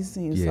 Oh, he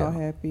seems Yeah. so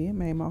happy. It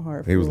made my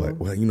heart He was full. like,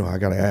 well, I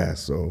got to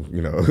ask. So,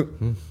 yeah,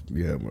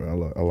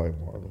 man, I like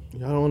Marvin.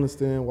 I don't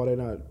understand why they're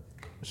not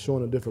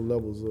showing the different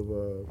levels of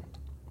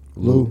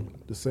Lou.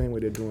 the same way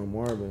they're doing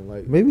Marvin.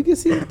 Like, Maybe we can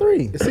see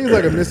 3. it seems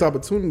like a missed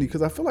opportunity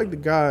because I feel like the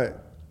guy.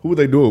 Who would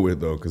they do it with,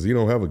 though? Because he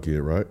don't have a kid,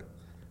 right?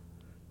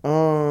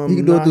 He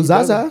can do it through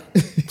Zaza.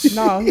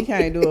 No, he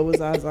can't do it with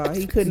Zaza.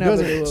 He could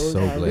never do it with So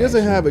Zaza. glad. He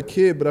doesn't have a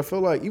kid, but I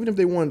feel like even if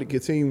they wanted to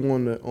continue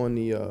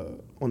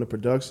on the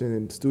production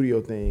and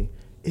studio thing,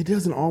 it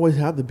doesn't always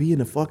have to be in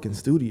the fucking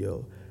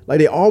studio. Like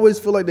they always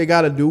feel like they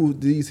got to do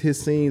his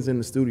scenes in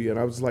the studio, and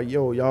I was just like,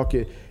 "Yo, y'all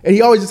can." And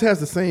he always just has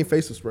the same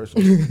face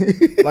expression.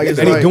 Like it's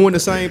And he's like, doing the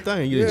same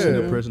thing. You just Yeah.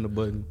 sitting there pressing the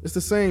button. it's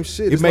the same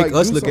shit. It It's make like,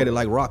 us do look at it something.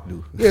 like Rock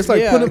do. Yeah, it's like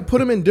Yeah.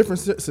 put him in different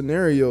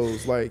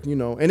scenarios, like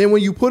and then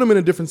when you put him in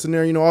a different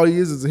scenario, all he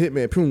is a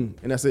hitman, boom,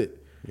 and that's it.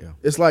 Yeah.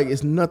 It's like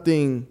it's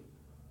nothing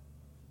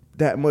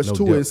that much No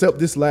to depth. it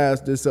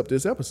except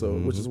this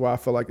episode, which is why I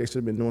felt like they should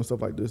have been doing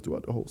stuff like this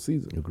throughout the whole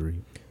season.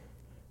 Agreed.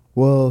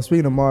 Well,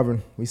 speaking of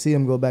Marvin, we see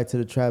him go back to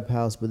the trap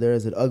house, but there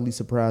is an ugly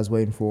surprise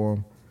waiting for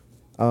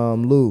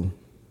him. Lou,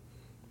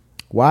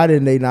 why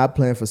didn't they not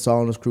plan for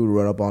Saul and his crew to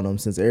run up on him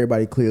since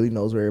everybody clearly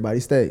knows where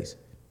everybody stays?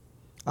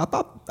 I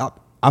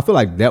feel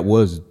like that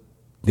was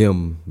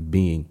them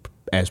being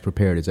as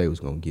prepared as they was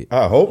gonna get.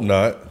 I hope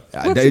not.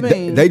 What They you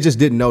mean? they just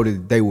didn't know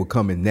that they were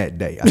coming that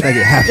day. I think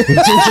it happened. You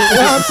know what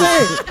I'm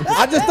saying?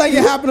 I just think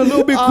it happened a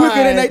little bit quicker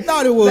than they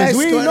thought it was.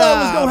 We didn't know it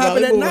was gonna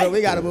happen that night.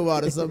 We got to move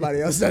on to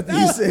somebody else after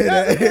you said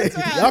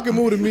that. Y'all can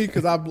move to me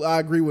because I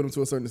agree with him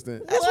to a certain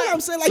extent. That's what I'm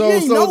saying. Like So- you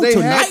ain't so know they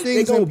had tonight they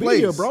things gonna in be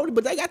here, place. bro.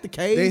 But they got the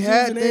cages. They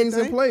had and things in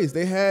everything. place.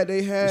 They had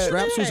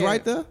Straps was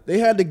right there. They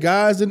had the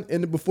guys in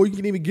before you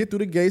can even get through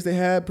the gates. They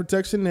had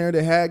protection there.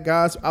 They had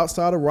guys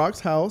outside of Rock's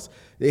house.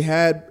 They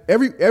had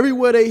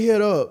everywhere they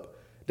hit up.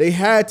 They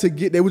had to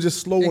get. They were just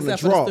slow on the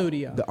Except for the draw.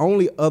 studio. The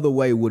only other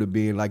way would have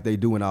been like they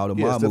do in all the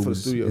Yeah, mob except for the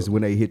movies studio. is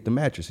when they hit the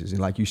mattresses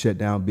and like you shut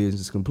down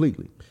business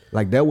completely.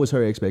 Like that was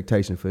her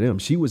expectation for them.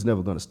 She was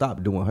never going to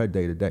stop doing her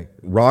day to day.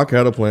 Rock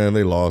had a plan,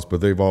 they lost, but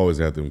they've always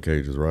had them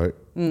cages, right?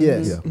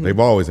 Yes. Yeah. They've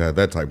always had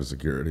that type of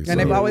security. And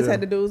they've so- always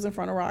had the dudes in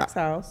front of Rock's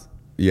house.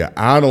 Yeah,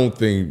 I don't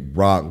think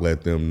Rock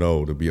let them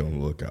know to be on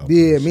the lookout. for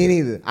Yeah, this me shit.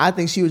 neither. I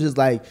think she was just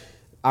like,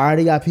 I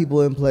already got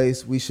people in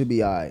place. We should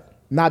be all right.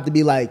 Not to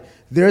be like,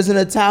 there's an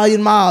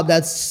Italian mob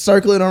that's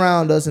circling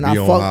around us and Be I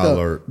on fucked high up.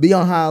 alert. Be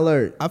on high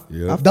alert. I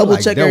Yeah. feel Double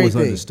like check that was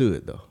everything.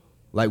 understood though.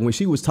 Like when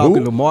she was talking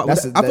Who? to Marvin,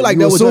 That's I feel like you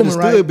that was assuming,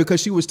 understood right? because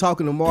she was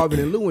talking to Marvin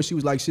and Lou, and she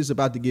was like, "Shit's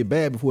about to get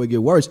bad before it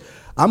get worse."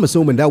 I'm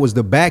assuming that was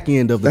the back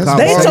end of the That's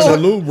They conversation. Marvin told,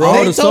 and Lou, bro. All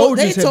they the told-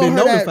 they soldiers had told been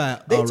her that- notified.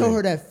 They told already.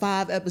 her that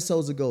 5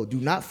 episodes ago. Do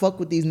not fuck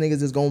with these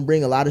niggas. It's gonna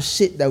bring a lot of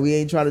shit that we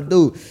ain't trying to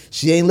do.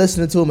 She ain't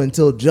listening to them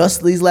until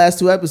just these last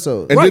 2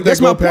 episodes. And Right, did they that's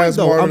go my point, past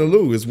though. Marvin and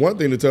Lou? It's one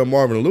thing to tell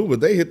Marvin and Lou,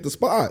 but they hit the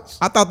spots.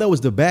 I thought that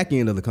was the back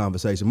end of the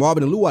conversation.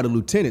 Marvin and Lou are the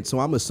lieutenants,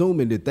 so I'm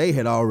assuming that they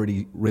had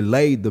already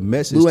relayed the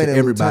message Lou to ain't a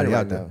everybody lieutenant out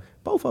right there. now.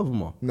 Both of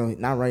them are. No,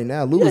 not right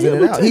now. Lou Yeah, was he in a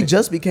and out. He lieutenant.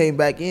 just became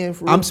back in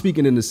for real. I'm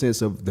speaking in the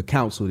sense of the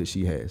counsel that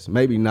she has.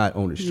 Maybe not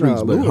on the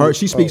streets, Nah, but Lou-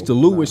 she speaks to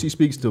Lou and she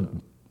speaks to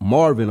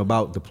Marvin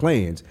about the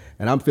plans,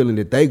 and I'm feeling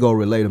that they go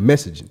relay the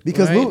messaging.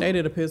 because Right? Lou, They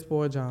did a piss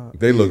poor job.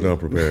 They looked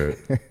unprepared,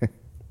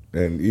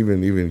 and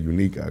even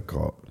Unique got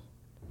caught,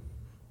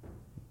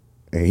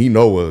 and he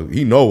know what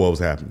was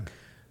happening.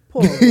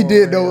 Poor He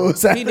did know Royal. what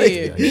was happening. He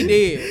did. He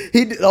did.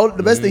 he did,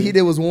 the best thing he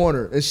did was warn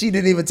her, and she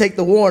didn't even take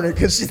the warning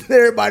because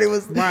everybody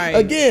was Right.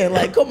 again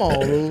like, "Come on,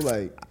 Lou!"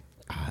 Like,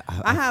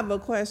 I have a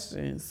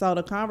question. So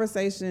the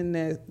conversation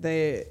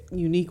that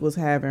Unique was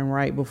having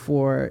right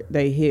before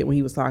they hit, when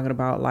he was talking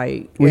about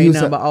like When he ain't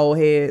was nothing but old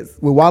heads,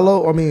 with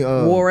Wallow, I mean,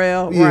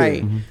 Warrell, yeah.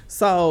 right?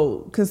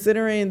 So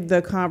considering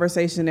the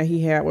conversation that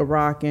he had with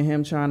Rock and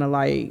him trying to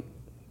like,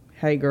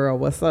 hey girl,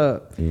 what's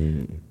up?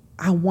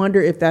 I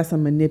wonder if that's a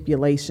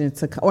manipulation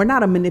or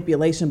not a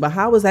manipulation, but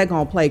how is that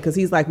gonna play? Because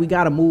he's like, we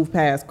got to move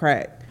past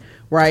crack,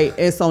 right?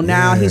 And so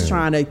now he's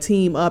trying to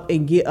team up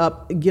and get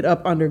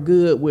up under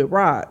good with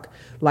Rock.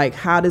 Like,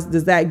 how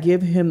does that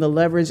give him the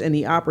leverage and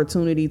the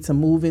opportunity to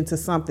move into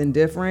something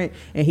different?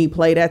 And he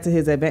played that to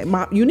his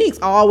advantage. Unique's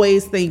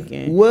always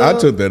thinking. Well, I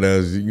took that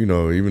as,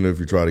 even if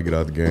you try to get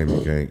out the game, you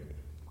can't,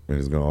 and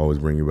it's gonna always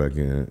bring you back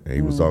in. And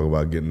he was talking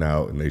about getting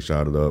out, and they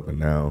shot it up, and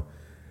now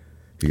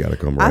he got to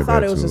come right I back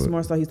thought it was to just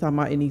more so he's talking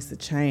about it needs to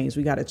change.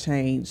 We got to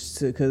change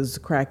because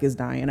crack is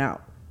dying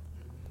out.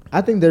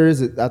 I think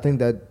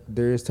that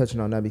there is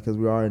touching on that because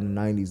we are in the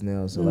 90s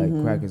now, so like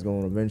crack is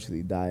going to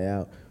eventually die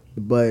out.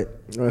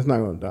 But No, it's not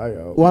gonna die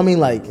out. well, I mean,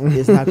 like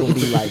it's not going to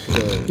be like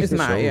the It's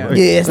not, yeah.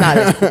 yeah, it's not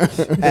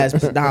as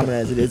predominant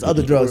as it is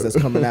other drugs that's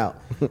coming out.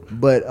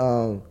 But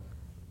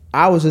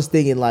I was just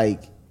thinking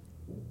like,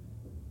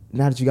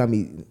 now that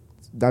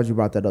you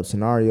brought that up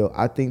scenario,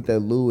 I think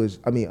that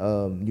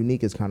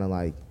Unique is kind of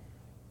like,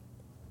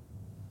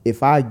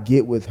 if I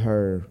get with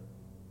her,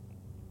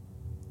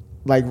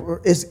 like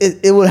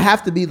it would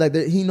have to be like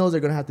he knows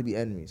they're gonna have to be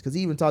enemies because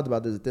he even talked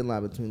about there's a thin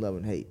line between love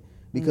and hate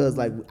because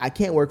like I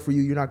can't work for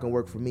you, you're not gonna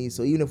work for me.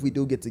 So even if we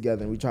do get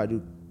together and we try to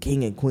do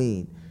king and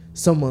queen,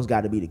 someone's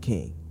got to be the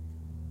king,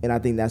 and I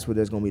think that's where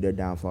there's gonna be their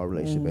downfall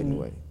relationship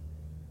anyway.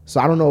 So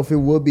I don't know if it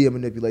would be a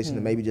manipulation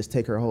to maybe just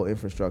take her whole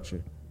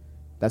infrastructure.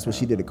 That's what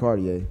she did to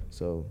Cartier.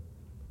 So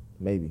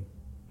maybe.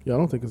 Yeah, I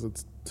don't think it's a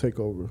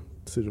takeover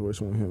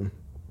situation with him.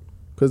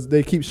 Because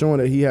they keep showing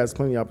that he has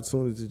plenty of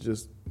opportunities to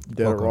just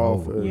dead Fuck her her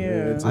off. over. and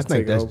Yeah. just I take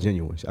think her that's over.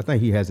 genuine. I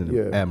think he has an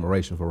Yeah.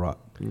 admiration for Rock.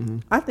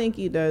 I think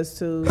he does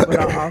too, but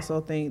I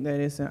also think that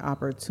it's an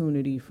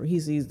opportunity for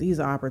he's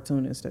an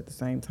opportunist at the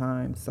same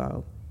time.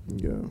 So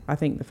Yeah. I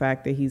think the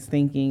fact that he's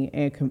thinking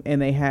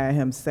and they had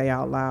him say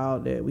out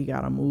loud that we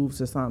got to move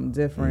to something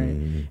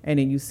different, and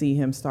then you see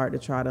him start to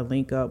try to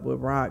link up with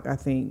Rock. I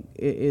think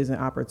it is an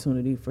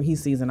opportunity he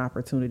sees an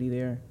opportunity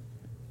there.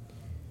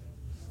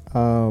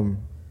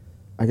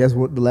 I guess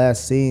one of the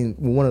last scenes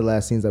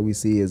that we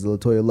see is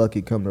LaToya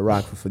Luckett come to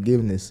Rock for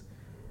forgiveness.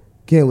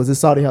 Ken, was it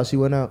salty how she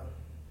went out?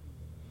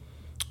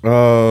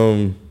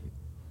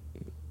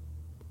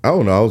 I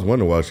don't know. I was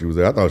wondering why she was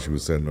there. I thought she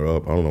was setting her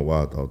up. I don't know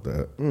why I thought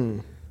that.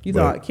 You But-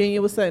 thought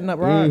Kenya was setting up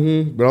Rock?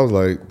 But I was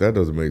like, that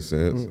doesn't make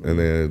sense. And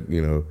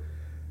then,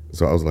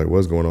 so I was like,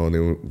 what's going on?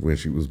 Then when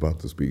she was about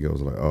to speak, I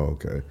was like, oh,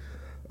 okay.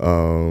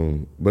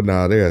 But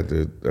nah, they had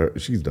to,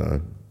 she's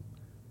done.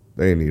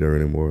 They ain't need her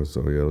anymore.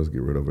 So yeah, let's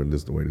get rid of her. And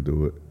this is the way to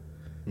do it.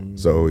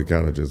 So it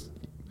kind of just,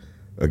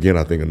 again,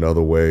 I think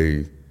another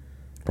way,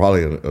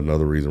 probably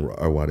another reason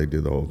why they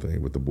did the whole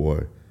thing with the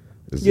boy.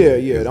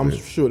 Yeah. I'm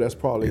sure that's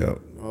probably Yeah.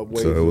 a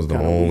way So it to was the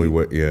kinda only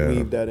way. Yeah.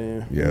 weave that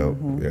in.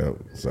 Yeah.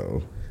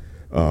 So,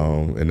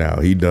 and now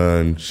he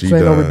done. She So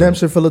ain't done. no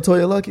redemption for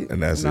LaToya Luckett?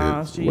 And that's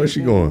Nah, it. Where's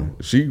she going?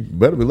 yeah. She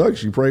better be lucky.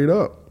 She prayed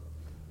up.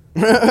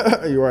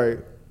 You're right.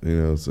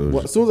 So.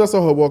 Well, as soon as I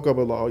saw her walk up,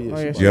 I was like, oh yeah. Oh,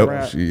 yeah, she she Yep.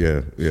 rap.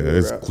 Yeah. a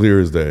It's rap. clear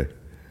as day.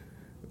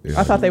 Yeah.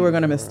 I thought they were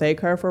going to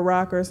mistake her for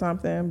Rock or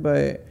something,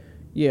 but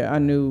Yeah, I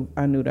knew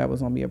that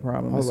was gonna be a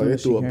problem. I was as like, soon they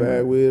as she threw a came bad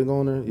out. wig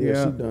on her. Yeah,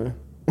 Yeah. she done.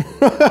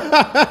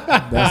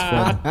 That's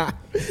funny.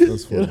 That's You know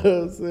funny. what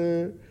I'm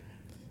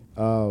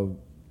saying?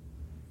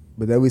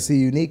 But then we see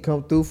Unique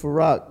come through for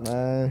Rock,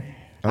 man.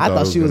 I it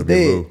thought she was gonna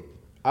be dead. Lou.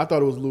 I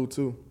thought it was Lou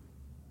too.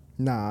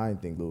 Nah, I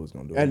didn't think Lou was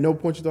gonna do At it. no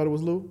point you thought it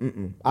was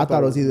Lou? I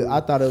thought it was either. Lou. I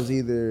thought it was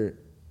either.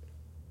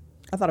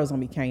 I thought it was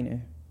gonna be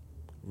Kanan.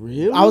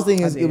 Really? I was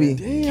thinking it's I gonna be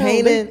did.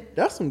 Kanan.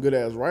 That's some good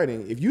ass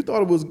writing. If you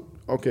thought it was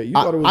okay, you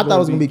I thought it was. thought it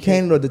was gonna be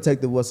Kanan or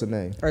Detective. What's her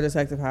name? Or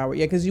Detective Howard.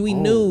 Yeah, because we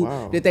knew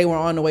wow. that they were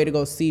on the way to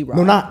go see Rock.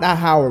 No, not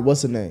Howard.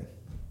 What's her name?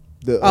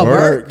 The Oh, Burt.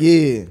 Burt? Yeah.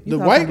 You The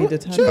thought white it would be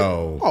Detective? chick?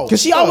 No. Oh, Cause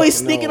she always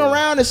fuck sneaking no.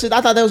 around and shit. I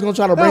thought they was gonna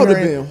try to That bring her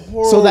would've in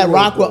been so that horrible.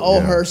 Rock would owe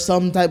Yeah. her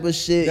some type of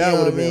shit. That you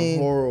know would what have I been mean?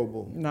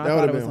 horrible. No, I that thought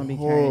would it have was been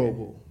gonna be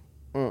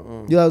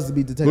horrible. You have to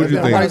be Detective. Who'd you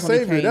That think? white It's gonna be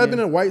savior. That'd Kanan. been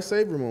a white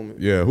savior moment.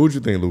 Yeah, who'd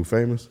you think, Lou?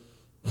 Famous?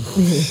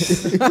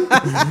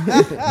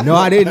 No,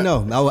 I didn't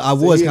know. I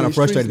was he in kind of these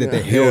frustrated streets that they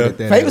now. held Yeah. it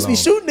that Famous be long.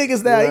 shooting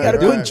niggas now. You got a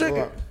Right, quick right, trigger.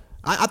 right.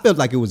 I felt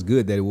like it was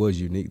good that it was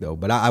Unique though,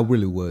 but I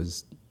really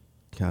was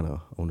kind of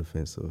on the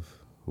fence of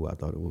who I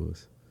thought it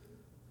was.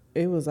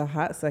 It was a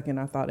hot second.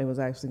 I thought they was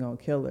actually gonna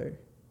kill her.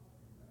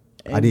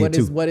 And I did what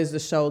is too. what is the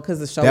show? Because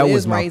the show That is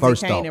was my Raising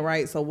first Kanan, thought.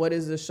 right? So what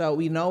is the show?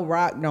 We know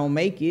Rock don't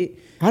make it.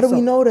 How do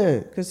we know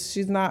that? Because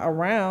she's not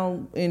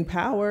around in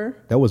power.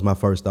 That was my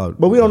first thought.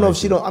 But we don't know if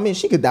she don't. I mean,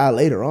 she could die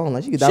later on.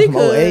 Like she could die She from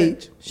old could.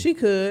 age. She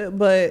could,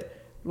 but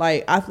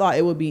like I thought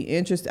it would be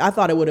interesting. I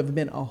thought it would have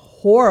been a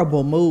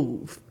horrible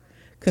move,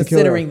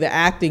 considering the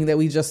acting that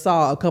we just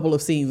saw a couple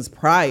of scenes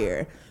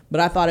prior. But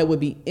I thought it would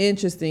be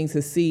interesting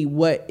to see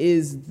what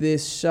is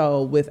this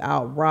show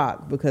without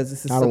Rock, because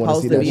this is I don't wanna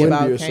supposed see to that be show.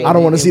 about Wouldn't be a show. Kanan. I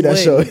don't want to It see that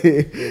show.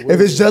 wouldn't. If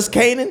it's just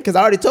Kanan, because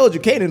I already told you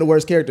Kanan the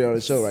worst character on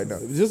the show right now.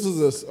 If this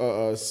was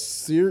a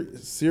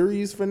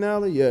series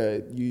finale, yeah,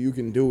 you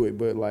can do it.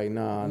 But like,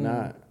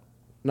 Mm.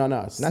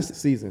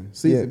 season.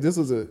 Yeah. This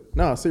was a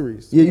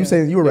series. Yeah, you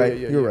saying you were right.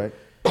 Yeah, You're yeah. right.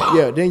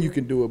 Yeah, then you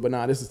can do it. But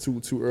this is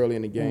too early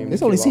in the game. It's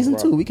to only kill off season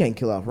Rock. 2. We can't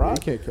kill off You Rock.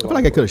 can't I kill feel off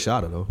like I Rock. could have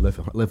shot her though. Left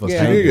her Yeah.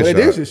 standing. Yeah. Well,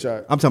 they shot. did get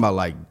shot. I'm talking about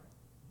like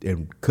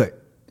and cut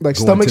Like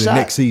going stomach to shot? the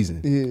next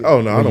season. Yeah.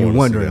 Oh no, I When don't you want to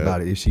wondering see that.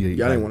 about it if she.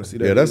 Yeah, I didn't want to see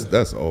that. Yeah, either.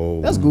 that's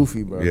old. That's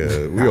goofy, bro.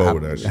 Yeah, we over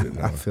that shit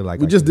now. I feel like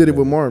We just did it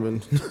with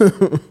Marvin.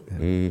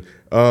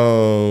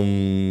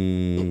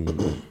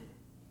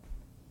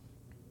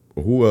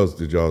 Who else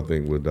did y'all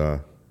think would die?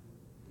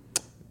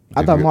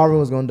 I Did thought you- Marvin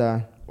was gonna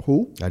die.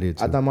 Who? I did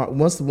too. I thought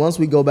once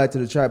we go back to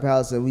the trap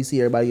house and we see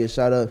everybody get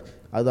shot up,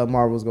 I thought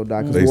Marvin was gonna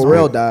die They because Warrell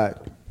split.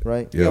 died,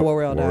 right? Yeah, Yep,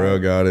 Warrell died.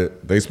 Warrell got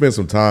it. They spent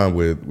some time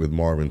with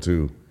Marvin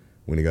too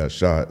when he got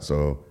shot.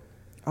 So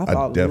I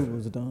thought def- Lou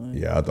was done.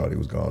 yeah, I thought he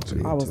was gone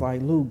too. I was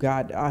like, Lou,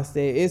 God, I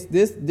said, it's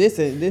this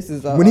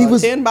is a When he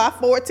was- 10 by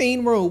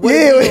 14 room. What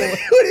Yeah, is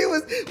he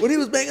doing? when he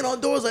was banging on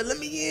doors like, "Let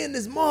me in,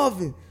 this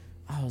Marvin."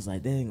 I was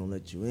like, "They ain't gonna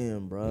let you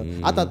in, bro."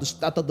 I thought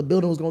the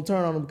building was gonna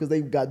turn on him because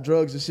they got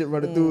drugs and shit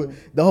running through it.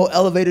 The whole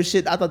elevator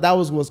shit. I thought that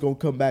was what's gonna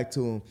come back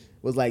to him.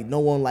 Was like no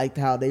one liked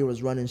how they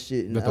was running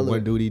shit in the But the one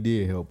elevator. dude he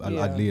did help. I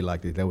Yeah. did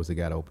like that. That was the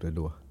guy that opened the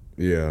door.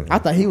 Yeah, I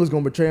thought he was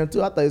gonna betray him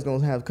too. I thought he was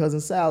gonna have cousin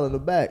Sal in the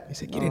back. He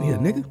said, "Get in here,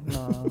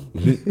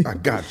 nigga. I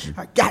got you.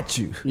 I got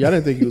you." Yeah, I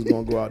didn't think he was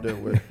gonna go out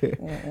that way.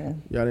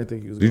 Yeah, I didn't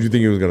think he was. Did gonna you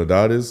think he was gonna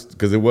die this?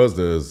 Because it was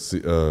the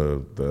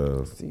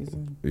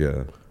Season.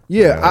 yeah.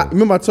 Yeah, I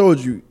remember I told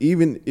you,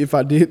 even if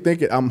I did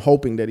think it, I'm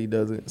hoping that he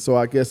doesn't. So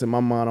I guess in my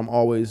mind, I'm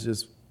always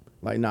just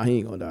like, nah, he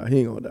ain't gonna die. He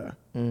ain't gonna die.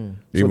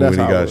 Even that's when he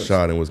how it got was.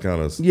 shot and was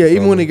kind of Yeah,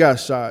 even when he got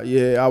shot,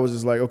 yeah, I was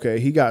just like, okay,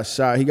 he got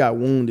shot, he got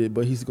wounded,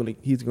 but he's gonna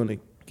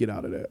get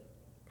out of that.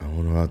 I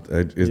don't know.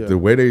 It's Yeah. the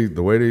way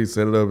they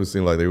set it up. It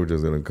seemed like they were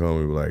just gonna come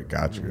and be like,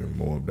 "Got you," and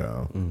mow him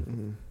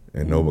down.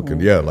 And nobody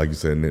could. Yeah, like you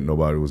said,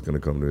 nobody was gonna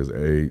come to his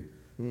aid.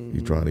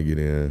 He's trying to get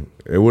in.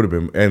 It would have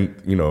been, and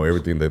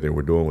everything that they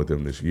were doing with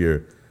him this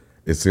year,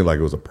 it seemed like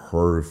it was a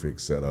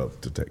perfect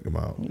setup to take him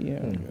out. Yeah.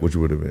 Which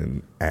would have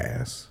been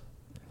ass.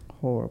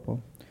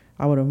 Horrible.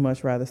 I would have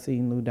much rather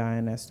seen Lou die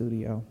in that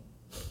studio.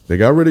 They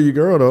got rid of your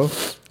girl though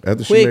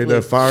after she made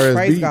that fire ass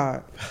Praise beat.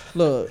 God.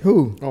 Look.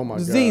 Who? Oh my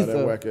god, Ziza.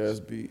 that whack ass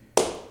beat.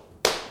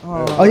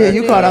 Oh yeah,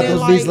 you called out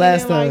those beats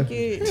last time.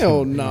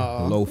 Hell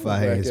nah.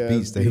 Lo-fi ass Whack-ass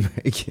beats they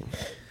making.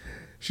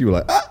 She was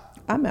like, ah,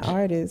 I'm an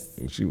artist.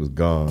 and she was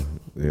gone.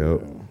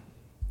 Yep.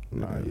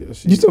 Nah, yeah,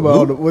 You talking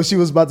about when she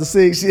was about to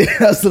sing? Shit,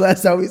 that's the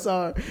last time we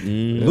saw her.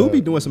 Lou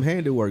be doing some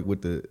handiwork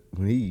with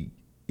when he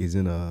is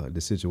in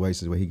the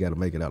situations where he got to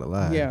make it out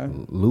alive. Yeah.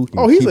 Lou can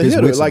Oh, he's keep a his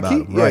hitter. wits Like about he,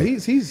 him, yeah, right.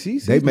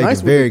 he's They make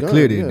nice it very with the gun,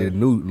 clear that yeah. that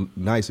Lou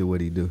nice at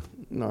what he do.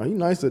 No, he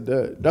nice at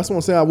that. That's what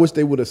I'm saying. I wish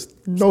they would have.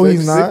 No,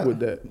 he's not. sick with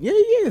that. Yeah, he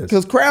is.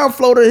 Because Crown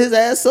floated his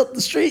ass up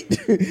the street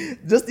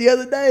just the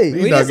other day.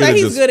 We not didn't say gonna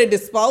he's just- good at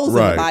disposing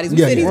Right. of bodies. We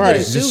Yeah, said he's right.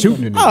 good at Just shooting.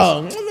 shooting Oh,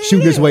 it. man.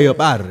 Shooting his way up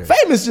out of there.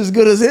 Famous just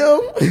good as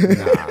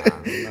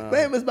him.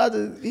 Famous about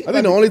to. I think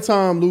the only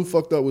time Lou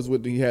fucked up was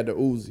when he had the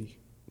Uzi.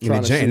 In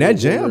Trying the to jam- shoot that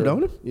the jam, warrior.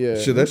 don't it? Yeah.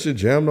 Shit, that shit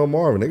jammed on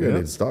Marvin. They gotta Yeah.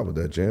 need to stop with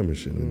that jamming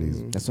shit in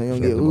these. That's why you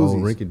don't Got get them old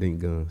Uzis. rinky-dink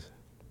guns.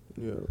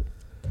 Yeah.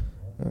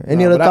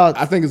 Any other But thoughts?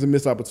 I think it's a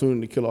missed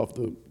opportunity to kill off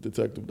the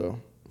detective though.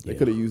 They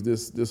could have used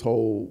this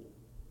whole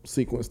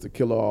sequence to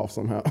kill her off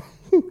somehow.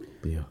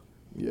 Yeah.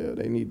 Yeah,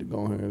 they need to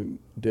go ahead and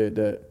dead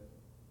that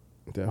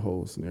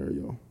whole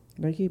scenario.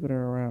 They keeping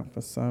her around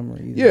for some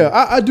reason. Yeah,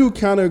 I do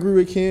kind of agree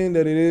with Ken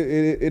that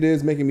it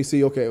is making me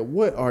see, okay,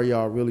 what are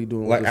y'all really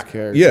doing with this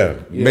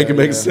character? Make it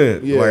make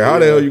sense. Yeah, like, how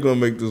the hell you gonna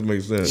make this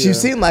make sense? She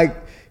seemed like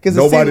because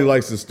Nobody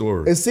likes the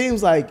story. It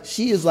seems like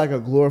she is like a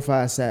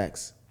glorified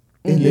Sax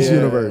in this Yeah.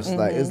 universe.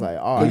 Like it's like,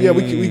 all But right. yeah,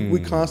 we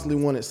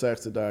constantly wanted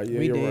Sax to die. Yeah,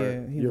 we you're did.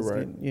 right. He You're was right.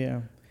 getting-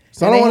 yeah.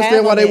 So And I don't they understand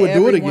have why him they in would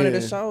do it every One of the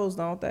again. shows,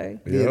 don't they?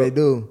 Yeah, they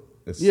do.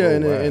 It's Yeah, so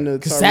and whack. the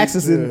Because Sax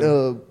is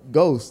in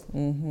Ghost.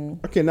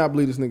 I cannot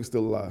believe this nigga's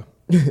still alive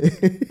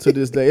to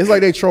this day. It's like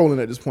they trolling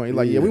at this point.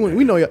 Like, yeah,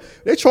 we know y'all.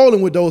 They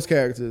trolling with those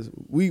characters.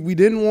 We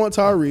didn't want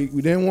Tyreek.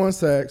 We didn't want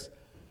Sax.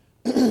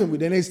 But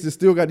then they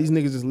still got these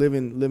niggas just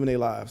living their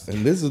lives.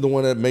 And this is the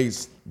one that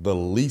makes the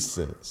least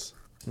sense.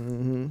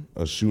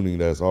 A shooting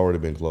that's already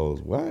been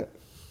closed. What?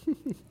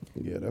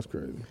 Yeah, that's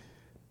crazy.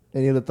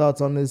 Any other thoughts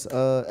on this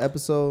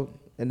episode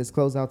and this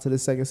closeout to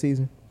this second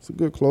season? It's a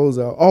good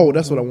closeout. Oh,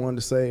 that's what I wanted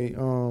to say.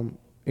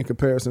 In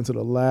comparison to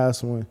the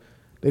last one,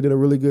 they did a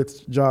really good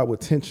job with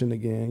tension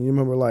again. You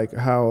remember like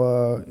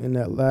how in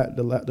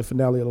that the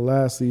finale of the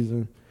last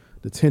season,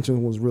 the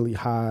tension was really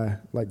high.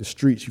 Like the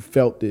streets, you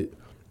felt it.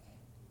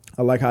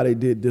 I like how they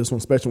did this one,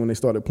 especially when they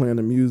started playing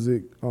the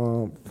music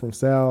from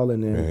Sal,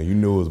 and then Man, you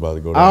knew it was about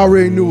to go down. I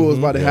already knew it was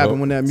about to happen Yep.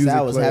 when that music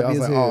Sal was played. happy I was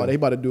as like, hell. oh, they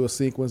about to do a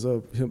sequence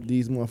of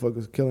these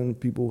motherfuckers killing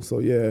people. So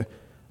yeah,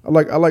 I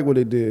like what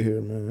they did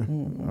here,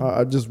 man.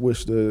 I just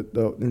wish the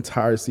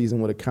entire season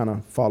would have kind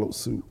of followed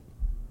suit.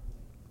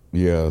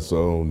 Yeah,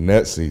 so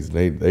next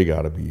season, they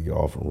got to be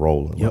off and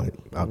rolling. Yep. Like,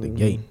 Out the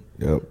gate.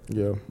 yep.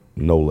 Yeah.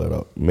 No let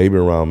up. Maybe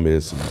around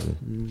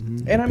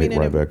mid-season. And I mean, Pick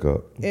right back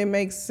up. it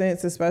makes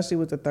sense, especially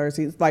with the third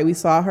season. Like we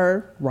saw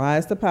her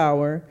rise to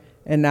power,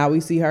 and now we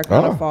see her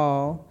kind of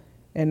fall.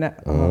 And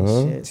that,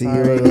 shit, See,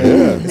 sorry.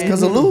 it's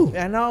because of Lou.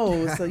 I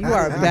know. So you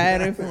are a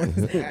bad influence.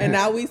 And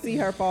now we see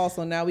her fall.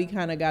 So now we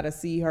kind of got to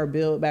see her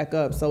build back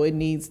up. So it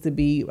needs to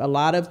be a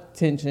lot of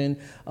tension,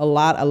 a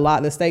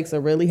lot. The stakes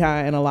are really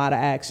high, and a lot of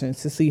action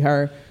to see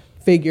her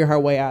figure her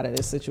way out of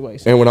this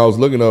situation. And when I was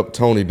looking up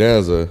Tony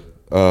Danza,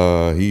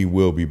 he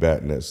will be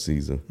back next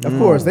season Of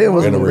course, they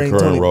wasn't in a gonna bring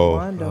recurring Tony. role.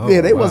 Wonderful. Yeah,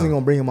 they Oh, wow. wasn't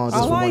gonna bring him on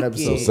just I for one like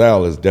episode. it. So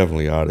Sal is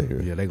definitely out of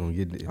here. Yeah, they gonna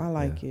get it. I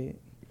like it.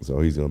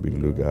 So he's gonna be the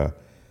new guy.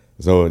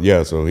 So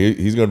yeah, so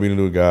he's gonna be the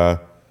new guy.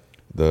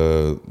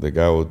 The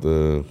guy with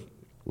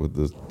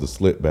the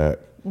slit back.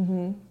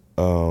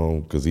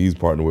 Because he's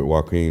partnered with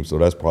Joaquin, so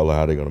that's probably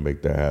how they're gonna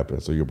make that happen.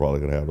 So you're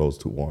probably gonna have those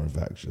two Warren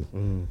factions,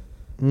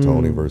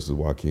 Tony versus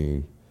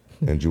Joaquin,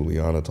 and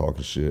Juliana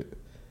talking shit.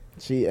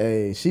 She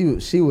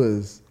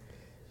was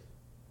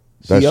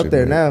That up shit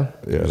there made- now.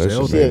 Yeah, that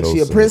shit She, made no she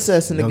a sense.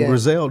 princess in the Young game.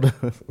 Griselda.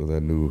 with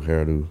that new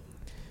hairdo.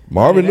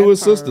 Marvin Yeah, knew his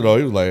that's sister though.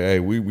 He was like, "Hey,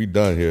 we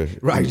done here."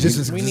 Right,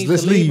 just We need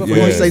let's to leave leave before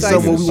before you he say says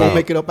something. it's We won't out.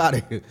 make it up out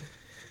of here.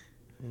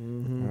 All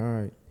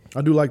right.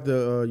 I do like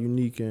the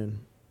unique and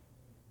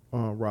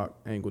rock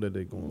angle that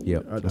they're going.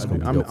 Yep, with. that's gonna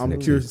be dope for I'm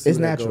next curious to see It's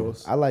where that natural.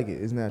 goes. I like it.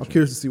 It's I'm natural.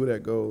 curious to see where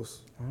that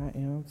goes. I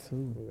am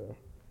too.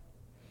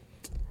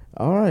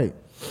 All right.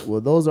 Well,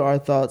 those are our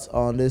thoughts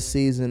on this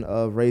season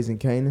of Raising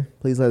Kanan.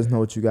 Please let us know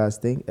what you guys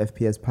think.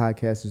 FPS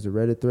Podcast is the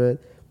Reddit thread.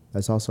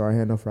 That's also our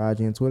handle for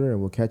IG and Twitter, and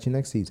we'll catch you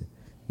next season.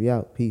 We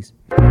out. Peace.